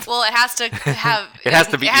Candlestick. to. Well, it has to have. It has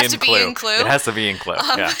to be in Clue. in Clue. It has to be in Clue.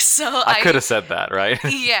 Yeah. So I could have said that, right?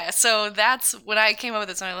 Yeah. So that's when I came up with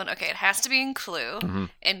this. And I went, okay, it has to be in Clue,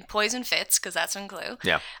 and Poison fits because that's in Clue.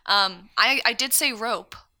 Yeah. I did say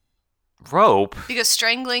rope. Rope. Because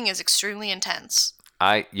strangling is extremely intense.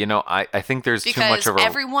 I think there's too much of a... Because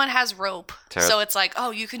everyone has rope. So it's like, oh,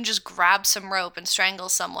 you can just grab some rope and strangle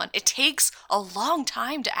someone. It takes a long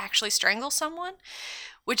time to actually strangle someone,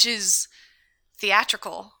 which is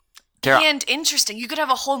theatrical and interesting. You could have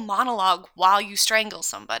a whole monologue while you strangle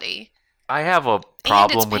somebody. I have a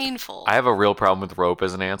problem and it's painful. I have a real problem with rope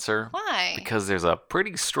as an answer. Why? Because there's a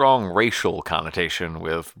pretty strong racial connotation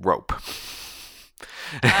with rope.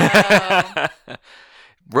 Oh.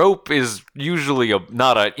 Rope is usually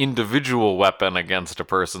not an individual weapon against a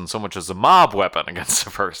person so much as a mob weapon against a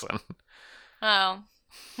person. Oh,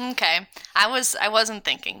 okay. I wasn't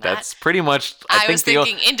thinking that. That's pretty much. I was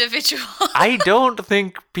thinking individual. I don't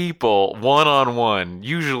think people one-on-one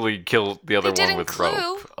usually kill the other one with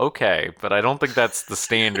rope. Okay, but I don't think that's the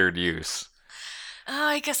standard use. Oh,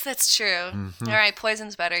 I guess that's true. Mm-hmm. All right,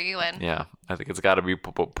 poison's better. You win. Yeah, I think it's got to be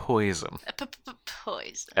poison.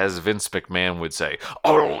 Poison. As Vince McMahon would say,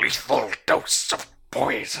 a lethal dose of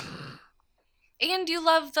poison. And you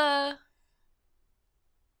love the...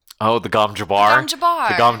 Oh, the Gom Jabbar. The Gom Jabbar.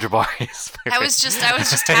 The Gom Jabbar is I was just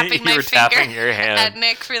tapping my finger tapping your hand. at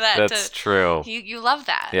Nick for that. That's true. You love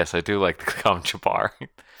that. Yes, I do like the Gom Jabbar.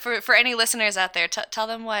 For any listeners out there, tell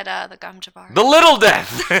them what the Gom Jabbar is. The Little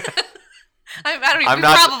Death! I don't even.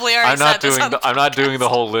 Probably already said this on the podcast. I'm not doing the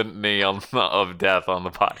whole litany of death on the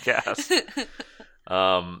podcast.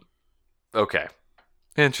 Okay.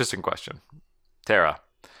 Interesting question. Tara,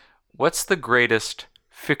 what's the greatest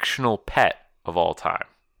fictional pet of all time?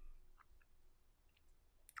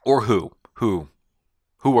 Or who? Who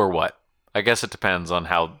or what? I guess it depends on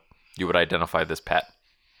how you would identify this pet.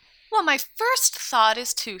 Well, my first thought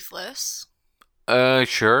is Toothless.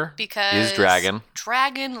 Sure. Because he's Dragon.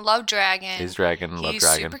 Love Dragon. He's Dragon, love Dragon. He's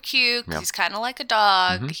super cute. Yep. He's kind of like a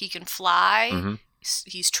dog. Mm-hmm. He can fly. Mm-hmm.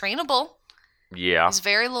 He's trainable. Yeah. He's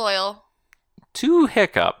very loyal. To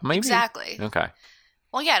Hiccup, maybe. Exactly. Okay.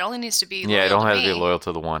 Well, yeah, it only needs to be loyal it don't have to be loyal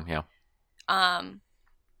to the one, yeah.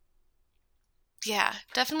 Yeah,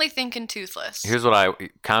 definitely thinking Toothless. Here's what I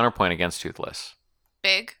counterpoint against Toothless.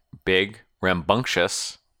 Big,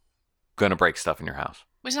 rambunctious, gonna break stuff in your house.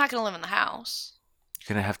 He's not gonna live in the house.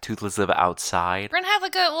 You're gonna have Toothless live outside? We're gonna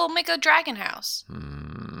have make a dragon house.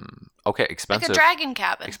 Okay, expensive. Like a dragon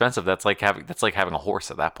cabin. Expensive. That's like having a horse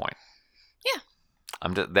at that point.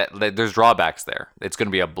 Yeah. There's drawbacks there. It's gonna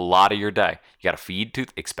be a lot of your day. You gotta feed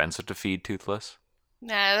expensive to feed Toothless.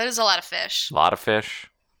 Nah, that is a lot of fish. A lot of fish.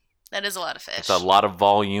 That is a lot of fish. It's a lot of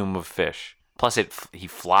volume of fish. Plus, he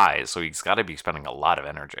flies, so he's got to be spending a lot of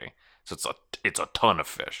energy. So it's a ton of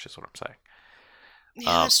fish, is what I'm saying.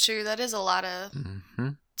 Yeah, that's true. That is a lot of...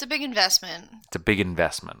 Mm-hmm. It's a big investment. It's a big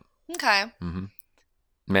investment. Okay. Mm-hmm.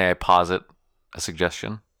 May I posit a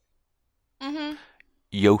suggestion? Mm-hmm.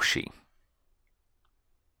 Yoshi.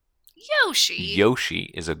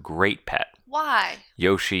 Yoshi is a great pet. Why?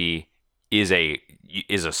 Yoshi is a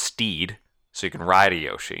steed, so you can ride a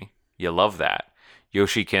Yoshi. You love that.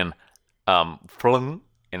 Yoshi can flung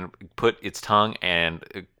and put its tongue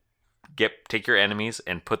and take your enemies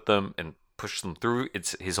and put them and push them through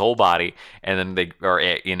his whole body, and then they are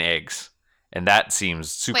in eggs, and that seems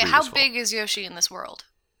super useful. Wait, how big is Yoshi in this world?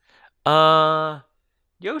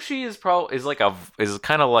 Yoshi is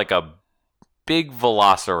kind of like a big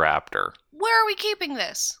velociraptor. Where are we keeping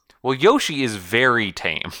this? Well, Yoshi is very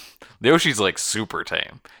tame. Yoshi's like super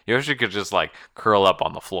tame. Yoshi could just like curl up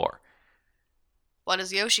on the floor. What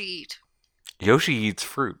does Yoshi eat? Yoshi eats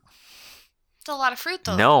fruit. It's a lot of fruit,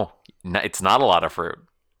 though. No, it's not a lot of fruit.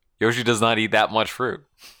 Yoshi does not eat that much fruit.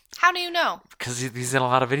 How do you know? Because he's in a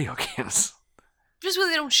lot of video games. Just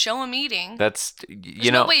because they don't show him eating. There's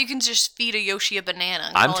no way you can just feed a Yoshi a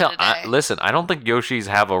banana. Listen, I don't think Yoshis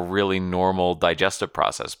have a really normal digestive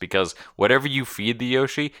process, because whatever you feed the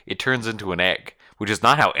Yoshi, it turns into an egg, which is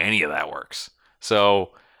not how any of that works.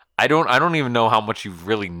 So I don't even know how much you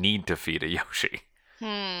really need to feed a Yoshi.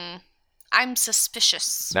 I'm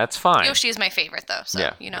suspicious. That's fine. Yoshi is my favorite, though, so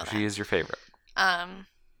yeah, you know that. Yoshi is your favorite.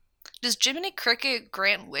 Does Jiminy Cricket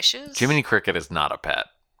grant wishes? Jiminy Cricket is not a pet.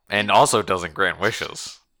 And also doesn't grant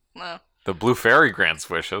wishes. No. The Blue Fairy grants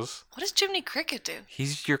wishes. What does Jiminy Cricket do?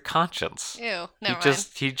 He's your conscience. Ew, never mind.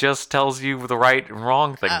 He just tells you the right and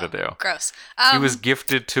wrong thing to do. Gross. He was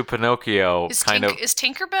gifted to Pinocchio. Is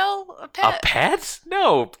Tinkerbell a pet? A pet?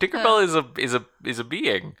 No, Tinkerbell is a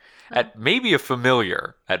being. At maybe a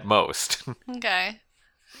familiar at most. Okay.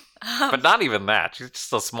 But not even that. She's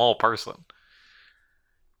just a small person.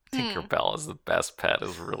 Tinkerbell is the best pet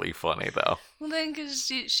is really funny, though. Well, then,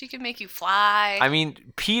 because she can make you fly. I mean,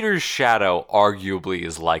 Peter's shadow arguably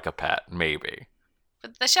is like a pet, maybe.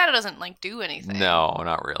 But the shadow doesn't, like, do anything. No,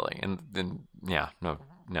 not really. And yeah, no.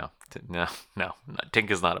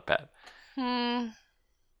 Tink is not a pet.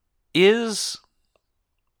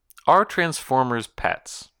 Are Transformers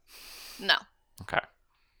pets? No. Okay.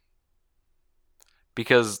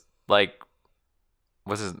 Because, like,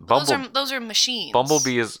 what's his Those are machines.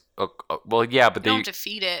 Bumblebee is well, yeah, but you don't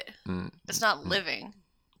defeat it. It's not living.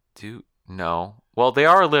 No. Well, they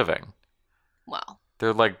are living. Well,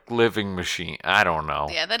 they're like living machine. I don't know.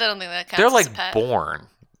 Yeah, I don't think that counts. They're as like a pet. born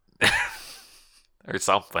or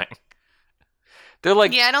something. They're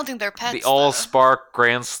like I don't think they're pets. The Allspark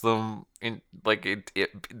grants them in like it.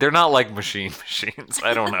 They're not like machines.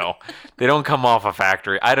 I don't know. They don't come off a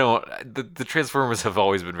factory. The Transformers have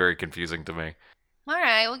always been very confusing to me. All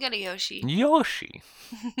right, we'll get a Yoshi. Yoshi.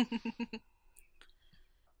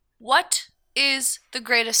 What is the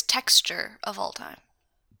greatest texture of all time?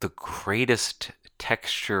 The greatest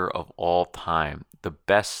texture of all time. The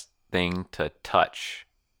best thing to touch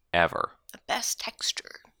ever. The best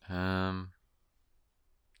texture. The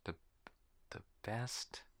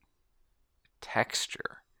best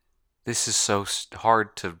texture. This is so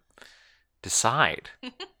hard to decide.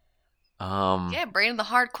 Yeah, brain the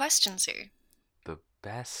hard questions here. The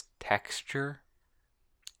best texture?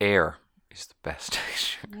 Air is the best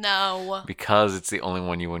texture. No. Because it's the only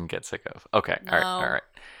one you wouldn't get sick of. Okay, No. all right.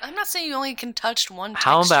 I'm not saying you only can touch one texture.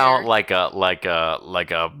 How about like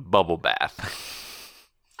a bubble bath?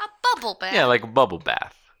 A bubble bath? Yeah, like a bubble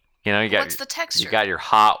bath. You know, What's the texture? You got your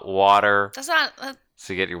hot water. That's not.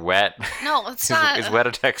 So you get your wet. No, it's not. Is wet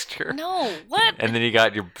a texture? No, what? And then you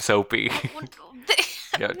got your soapy.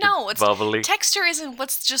 No, it's bubbly. Texture isn't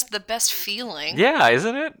what's just the best feeling. Yeah,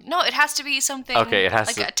 isn't it? No, it has to be something. Okay, it has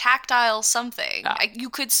like to a tactile something. You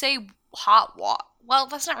could say hot water. Well,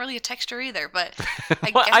 that's not really a texture either, but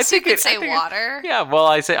I Well, guess you could say water. Yeah, well,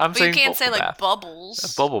 I'm saying. But you can't say like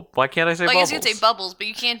bubbles. Bubble. Why can't I say well, bubbles? I guess you could say bubbles, but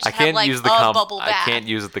you can't just I can't have like use a the bubble bath. I can't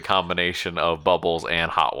use the combination of bubbles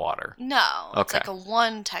and hot water. No, it's Okay. like a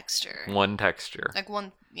one texture. One texture. Like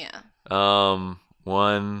one, yeah.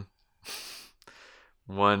 One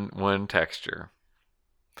texture.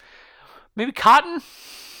 Maybe cotton.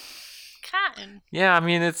 Cotton. Yeah, I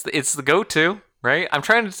mean it's the go-to, right? I'm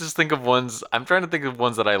trying to just think of ones. I'm trying to think of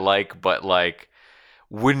ones that I like, but like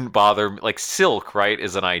wouldn't bother me. Like silk, right,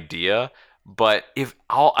 is an idea. But if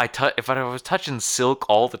I was touching silk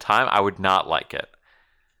all the time, I would not like it.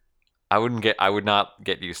 I would not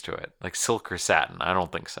get used to it. Like silk or satin, I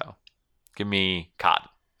don't think so. Give me cotton.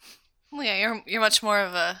 Well, yeah, you're much more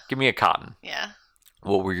of a. Give me a cotton. Yeah.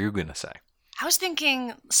 What were you gonna say? I was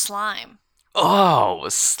thinking slime. Oh,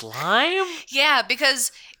 slime? Yeah,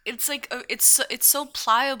 because it's like it's so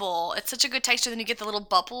pliable. It's such a good texture. Then you get the little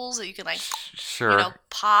bubbles that you can like, sure,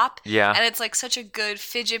 pop. Yeah, and it's like such a good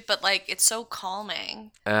fidget, but like it's so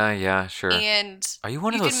calming. Yeah, sure. And are you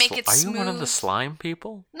one of those? Are you one of the slime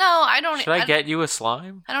people? No, I don't. Should I get you a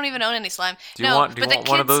slime? I don't even own any slime. Do you want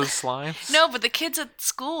one of those slimes? No, but the kids at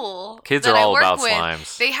school. Kids that are all I work about with,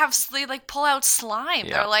 slimes. They like pull out slime.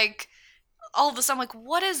 Yeah. They're like, all of a sudden, I'm like,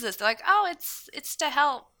 what is this? They're like, oh, it's to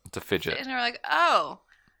help. It's a fidget. And they're like, oh.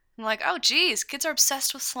 I'm like, oh, geez, kids are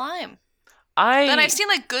obsessed with slime. Then I've seen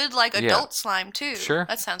like good like adult slime too. Sure.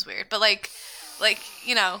 That sounds weird, but like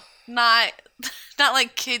not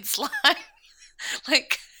like kid slime,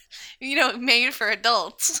 like made for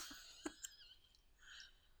adults.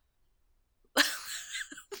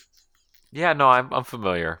 Yeah, no, I'm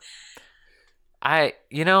familiar.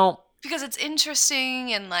 Because it's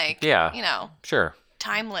interesting and like sure,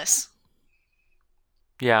 timeless.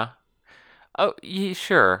 Yeah. Oh, yeah,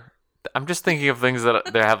 sure. I'm just thinking of things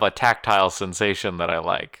that have a tactile sensation that I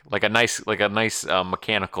like a nice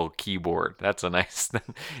mechanical keyboard. That's a nice.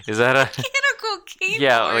 Is that a mechanical keyboard?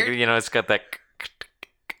 Yeah, like it's got that.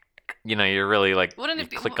 You're really like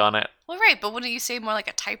click on it. Well, right, but wouldn't you say more like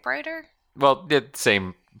a typewriter? Well,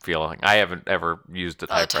 same feeling. I haven't ever used a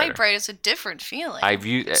typewriter. A typewriter is a different feeling. I've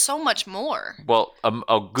used it's so much more. Well,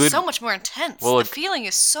 so much more intense. Well, the feeling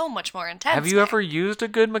is so much more intense. Have you ever used a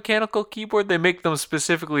good mechanical keyboard? They make them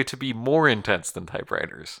specifically to be more intense than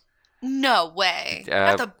typewriters. No way.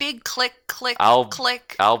 Not the big click, click,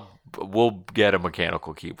 click. We'll get a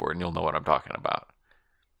mechanical keyboard, and you'll know what I'm talking about.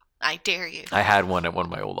 I dare you. I had one at one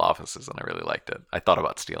of my old offices, and I really liked it. I thought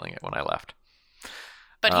about stealing it when I left.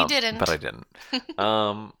 But he didn't. But I didn't.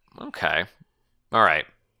 Okay. All right.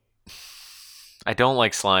 I don't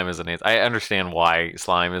like slime as an answer. I understand why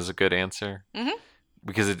slime is a good answer. Mm-hmm.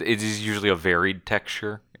 Because it is usually a varied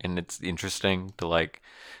texture, and it's interesting to like.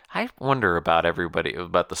 I wonder about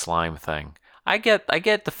the slime thing. I get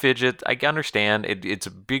the fidget. I understand it's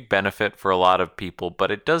a big benefit for a lot of people,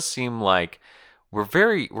 but it does seem like we're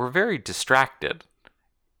very distracted.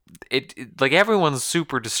 Like everyone's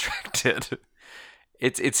super distracted.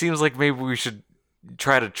 It seems like maybe we should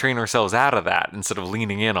try to train ourselves out of that instead of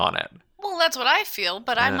leaning in on it. Well, that's what I feel,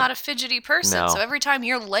 but I'm not a fidgety person. No. So every time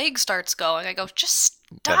your leg starts going, I go, just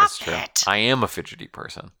That stop is true. it. I am a fidgety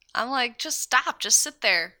person. I'm like, just stop. Just sit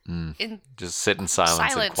there. Just sit in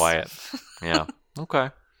silence and quiet. Yeah. Okay.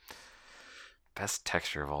 Best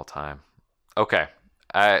texture of all time. Okay.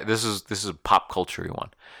 This is a pop culture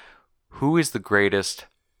one. Who is the greatest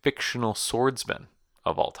fictional swordsman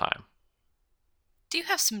of all time? Do you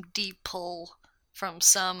have some deep pull from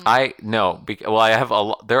some? I have a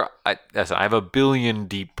lot. I have a billion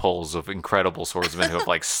deep pulls of incredible swordsmen who have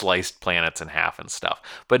like sliced planets in half and stuff,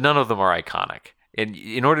 but none of them are iconic. And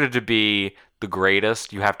in order to be the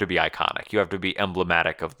greatest, you have to be iconic. You have to be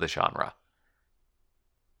emblematic of the genre.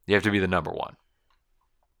 You have to be the number one.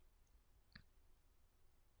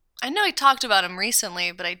 I know I talked about him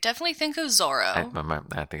recently, but I definitely think of Zorro.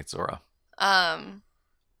 I think it's Zorro.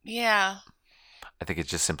 Yeah. I think it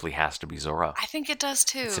just simply has to be Zorro. I think it does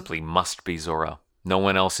too. It simply must be Zorro. No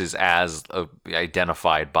one else is as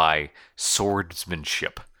identified by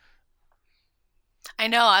swordsmanship. I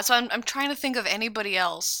know. So I'm trying to think of anybody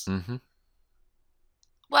else. Mm-hmm.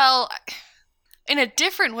 Well, in a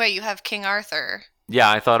different way, you have King Arthur. Yeah,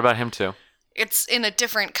 I thought about him too. It's in a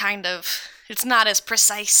different kind of. It's not as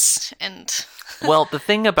precise and. Well, the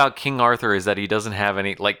thing about King Arthur is that he doesn't have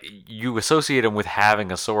any, like, you associate him with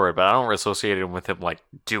having a sword, but I don't associate him with him, like,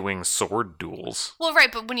 doing sword duels. Well,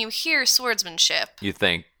 right, but when you hear swordsmanship... You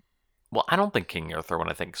think, well, I don't think King Arthur when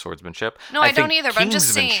I think swordsmanship. No, I don't either, but I'm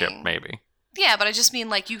just saying... Kingsmanship, maybe. Yeah, but I just mean,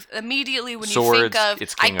 like, you immediately, when Swords, you think of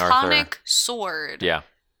it's King iconic Arthur. sword... Yeah.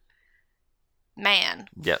 Man.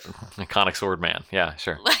 Yeah, iconic sword man. Yeah,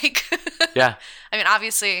 sure. Like... Yeah. I mean,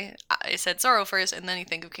 obviously, I said Zorro first, and then you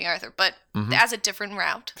think of King Arthur, but as a different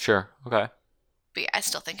route. Sure, okay. But yeah, I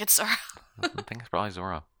still think it's Zorro. I think it's probably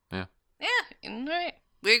Zorro, yeah. Yeah, right.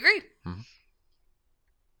 We agree. Mm-hmm.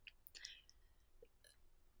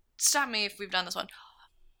 Stop me if we've done this one.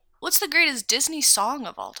 What's the greatest Disney song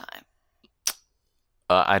of all time?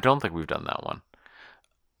 I don't think we've done that one.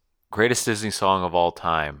 Greatest Disney song of all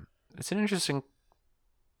time. It's an interesting...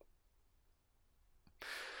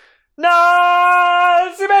 Na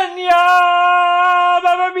Sibenya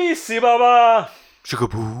Baba Bisi Baba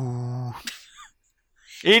Shukaboo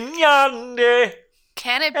Inyande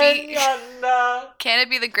Can it Inyanda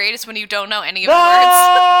be the greatest when you don't know any of the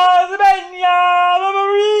words? Sibenya Baba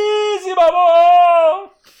Bisi Baba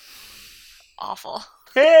Awful.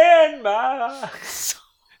 Enma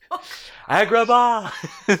Agrabah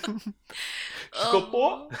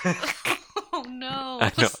Shukapo. Oh no.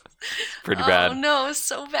 I know. It's pretty bad. Oh no, it's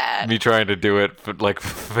so bad. Me trying to do it like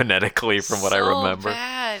phonetically from what I remember. So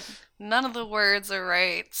bad. None of the words are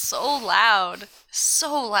right. So loud.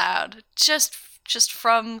 So loud. Just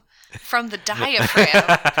from the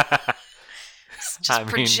diaphragm. It's just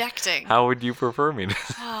projecting. How would you prefer me to?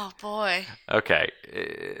 Oh boy. Okay.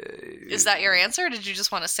 Is that your answer, or did you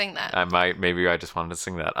just want to sing that? Maybe I just wanted to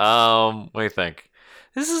sing that. What do you think?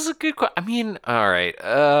 This is a good question. I mean, all right.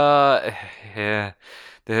 Yeah.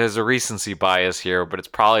 There's a recency bias here, but it's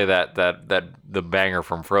probably that the banger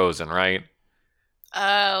from Frozen, right?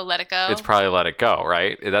 Oh, Let It Go. It's probably Let It Go,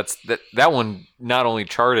 right? That one not only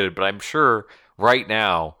charted, but I'm sure right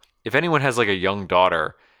now, if anyone has like a young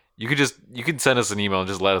daughter, you can send us an email and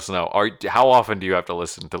just let us know. How often do you have to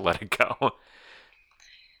listen to Let It Go?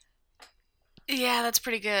 Yeah, that's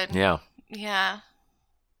pretty good. Yeah. Yeah.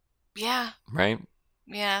 Yeah. Right?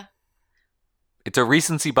 Yeah. It's a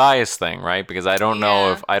recency bias thing, right? Because I don't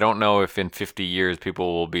know if in 50 years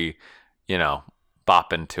people will be,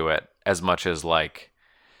 bopping to it as much as like,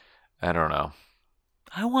 I don't know.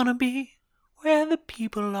 I want to be where the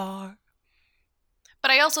people are. But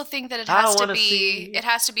I also think that it has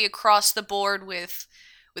to be across the board with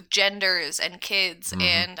genders and kids,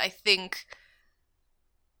 and I think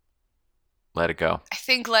Let It Go. I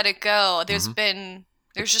think Let It Go.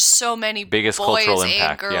 There's just so many biggest boys cultural and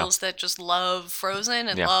impact, girls that just love Frozen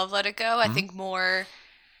and love Let It Go. I think more,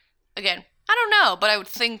 again, I don't know, but I would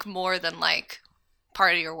think more than like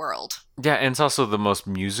Part of Your World. Yeah, and it's also the most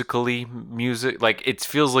music. Like it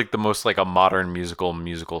feels like the most like a modern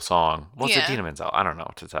musical song. Well, it's Idina Menzel. I don't know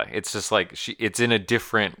what to tell you. It's just like it's in a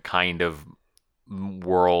different kind of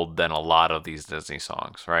world than a lot of these Disney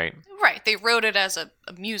songs, right? Right. They wrote it as a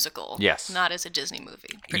musical. Yes. Not as a Disney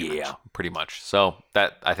movie. Pretty much. So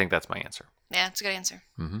I think that's my answer. Yeah, it's a good answer.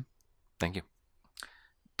 Mm-hmm. Thank you.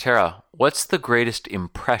 Tara, what's the greatest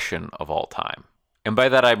impression of all time? And by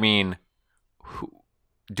that I mean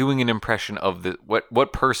doing an impression of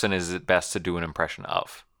what person is it best to do an impression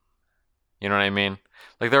of? You know what I mean?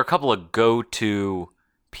 Like there are a couple of go-to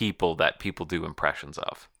people that people do impressions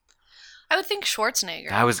of. I would think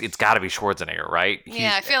Schwarzenegger. It's got to be Schwarzenegger, right?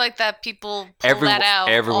 Yeah, I feel like that people pull that out.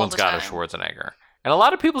 Everyone's all the got time. a Schwarzenegger, and a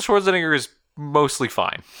lot of people Schwarzenegger is mostly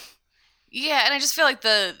fine. Yeah, and I just feel like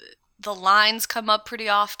the lines come up pretty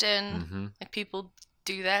often. Mm-hmm. Like people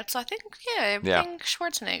do that, so I think think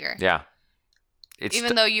Schwarzenegger. Yeah,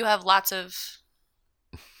 even though you have lots of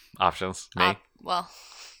options. Me?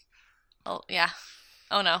 Oh yeah.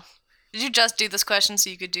 Oh no. Did you just do this question so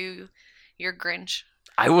you could do your Grinch?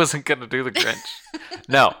 I wasn't going to do the Grinch.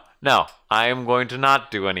 No. I am going to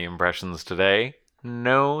not do any impressions today.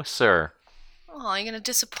 No, sir. Oh, you're going to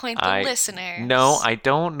disappoint the listeners. No, I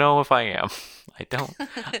don't know if I am.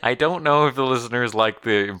 I don't know if the listeners like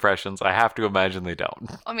the impressions. I have to imagine they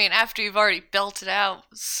don't. I mean, after you've already belted out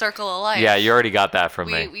Circle of Life. Yeah, you already got that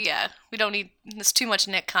from me. We don't need this too much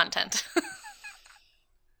Nick content.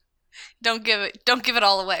 Don't give it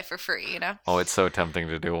all away for free, you know? Oh, it's so tempting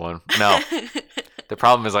to do one. No. The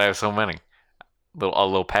problem is I have so many. A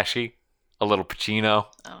little Pesci, a little Pacino.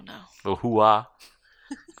 Oh no. A little Hua.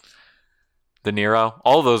 De Niro.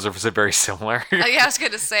 All those are very similar. I was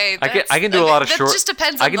gonna say I can do a lot of short. Just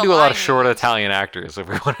depends on I can do a lot of short Italian actors if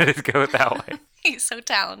we wanted to go that way. He's so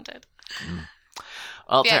talented.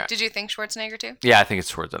 Did you think Schwarzenegger too? Yeah, I think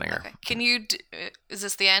it's Schwarzenegger. Okay. Can you? Is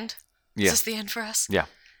this the end? Yeah. Is this the end for us? Yeah.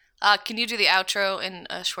 Can you do the outro in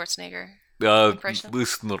Schwarzenegger?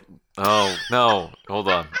 Listener. Oh no! Hold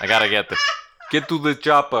on. I gotta get to the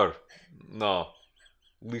chopper. No,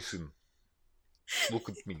 listen. Look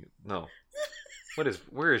at me. No.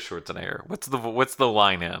 Where is Schwarzenegger? What's the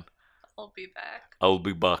line in? I'll be back. I'll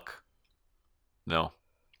be back. No.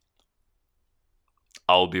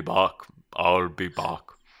 I'll be back. I'll be back.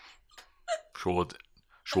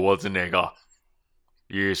 Schwarzenegger.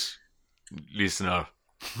 Yes. Listener.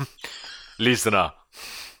 Listener.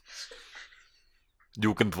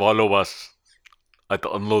 You can follow us at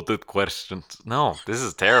Unloaded Questions. No, this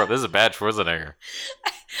is terrible. This is a bad Schwarzenegger.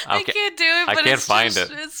 I can't do it, but I can't find it.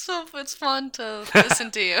 It's fun to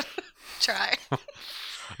listen to you. Try.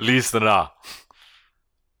 Listener.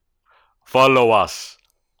 Follow us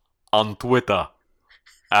on Twitter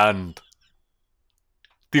and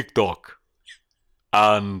TikTok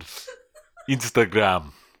and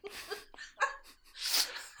Instagram.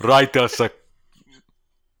 Write us a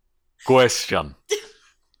question.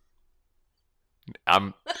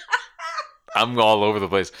 I'm all over the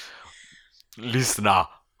place. Listener.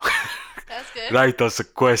 That's good. Write us a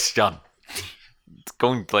question. It's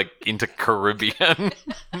going like into Caribbean.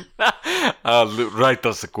 Write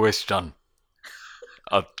us a question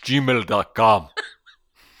at gmail.com.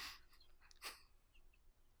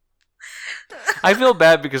 I feel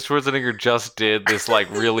bad because Schwarzenegger just did this like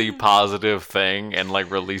really positive thing and like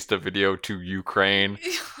released a video to Ukraine,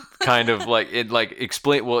 kind of like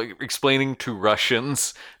explaining to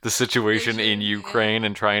Russians the situation in Ukraine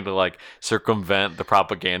and trying to like circumvent the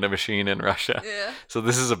propaganda machine in Russia. Yeah. So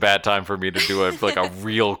this is a bad time for me to do a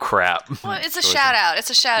real crap. Well, it's a shout out. It's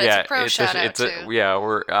a shout. Yeah, it's a pro shout out too.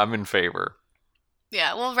 Yeah, I'm in favor.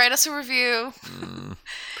 Yeah, well, write us a review.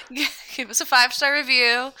 Give us a 5-star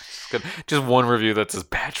review. Good. Just one review that's as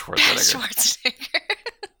bad Schwarzenegger.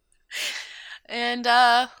 And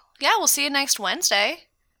we'll see you next Wednesday.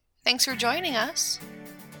 Thanks for joining us.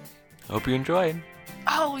 Hope you enjoyed.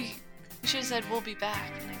 Oh, you should have said we'll be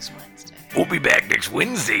back next Wednesday. We'll be back next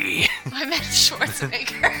Wednesday. I meant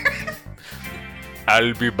Schwarzenegger.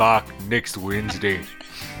 I'll be back next Wednesday.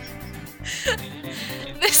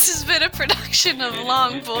 This has been a production of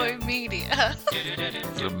Long Boy Media.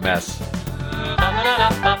 It's a mess.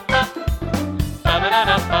 Ba-ba-da-da-ba-ba.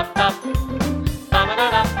 Ba-ba-da-da-ba-ba.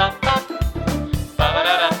 Ba-ba-da-da.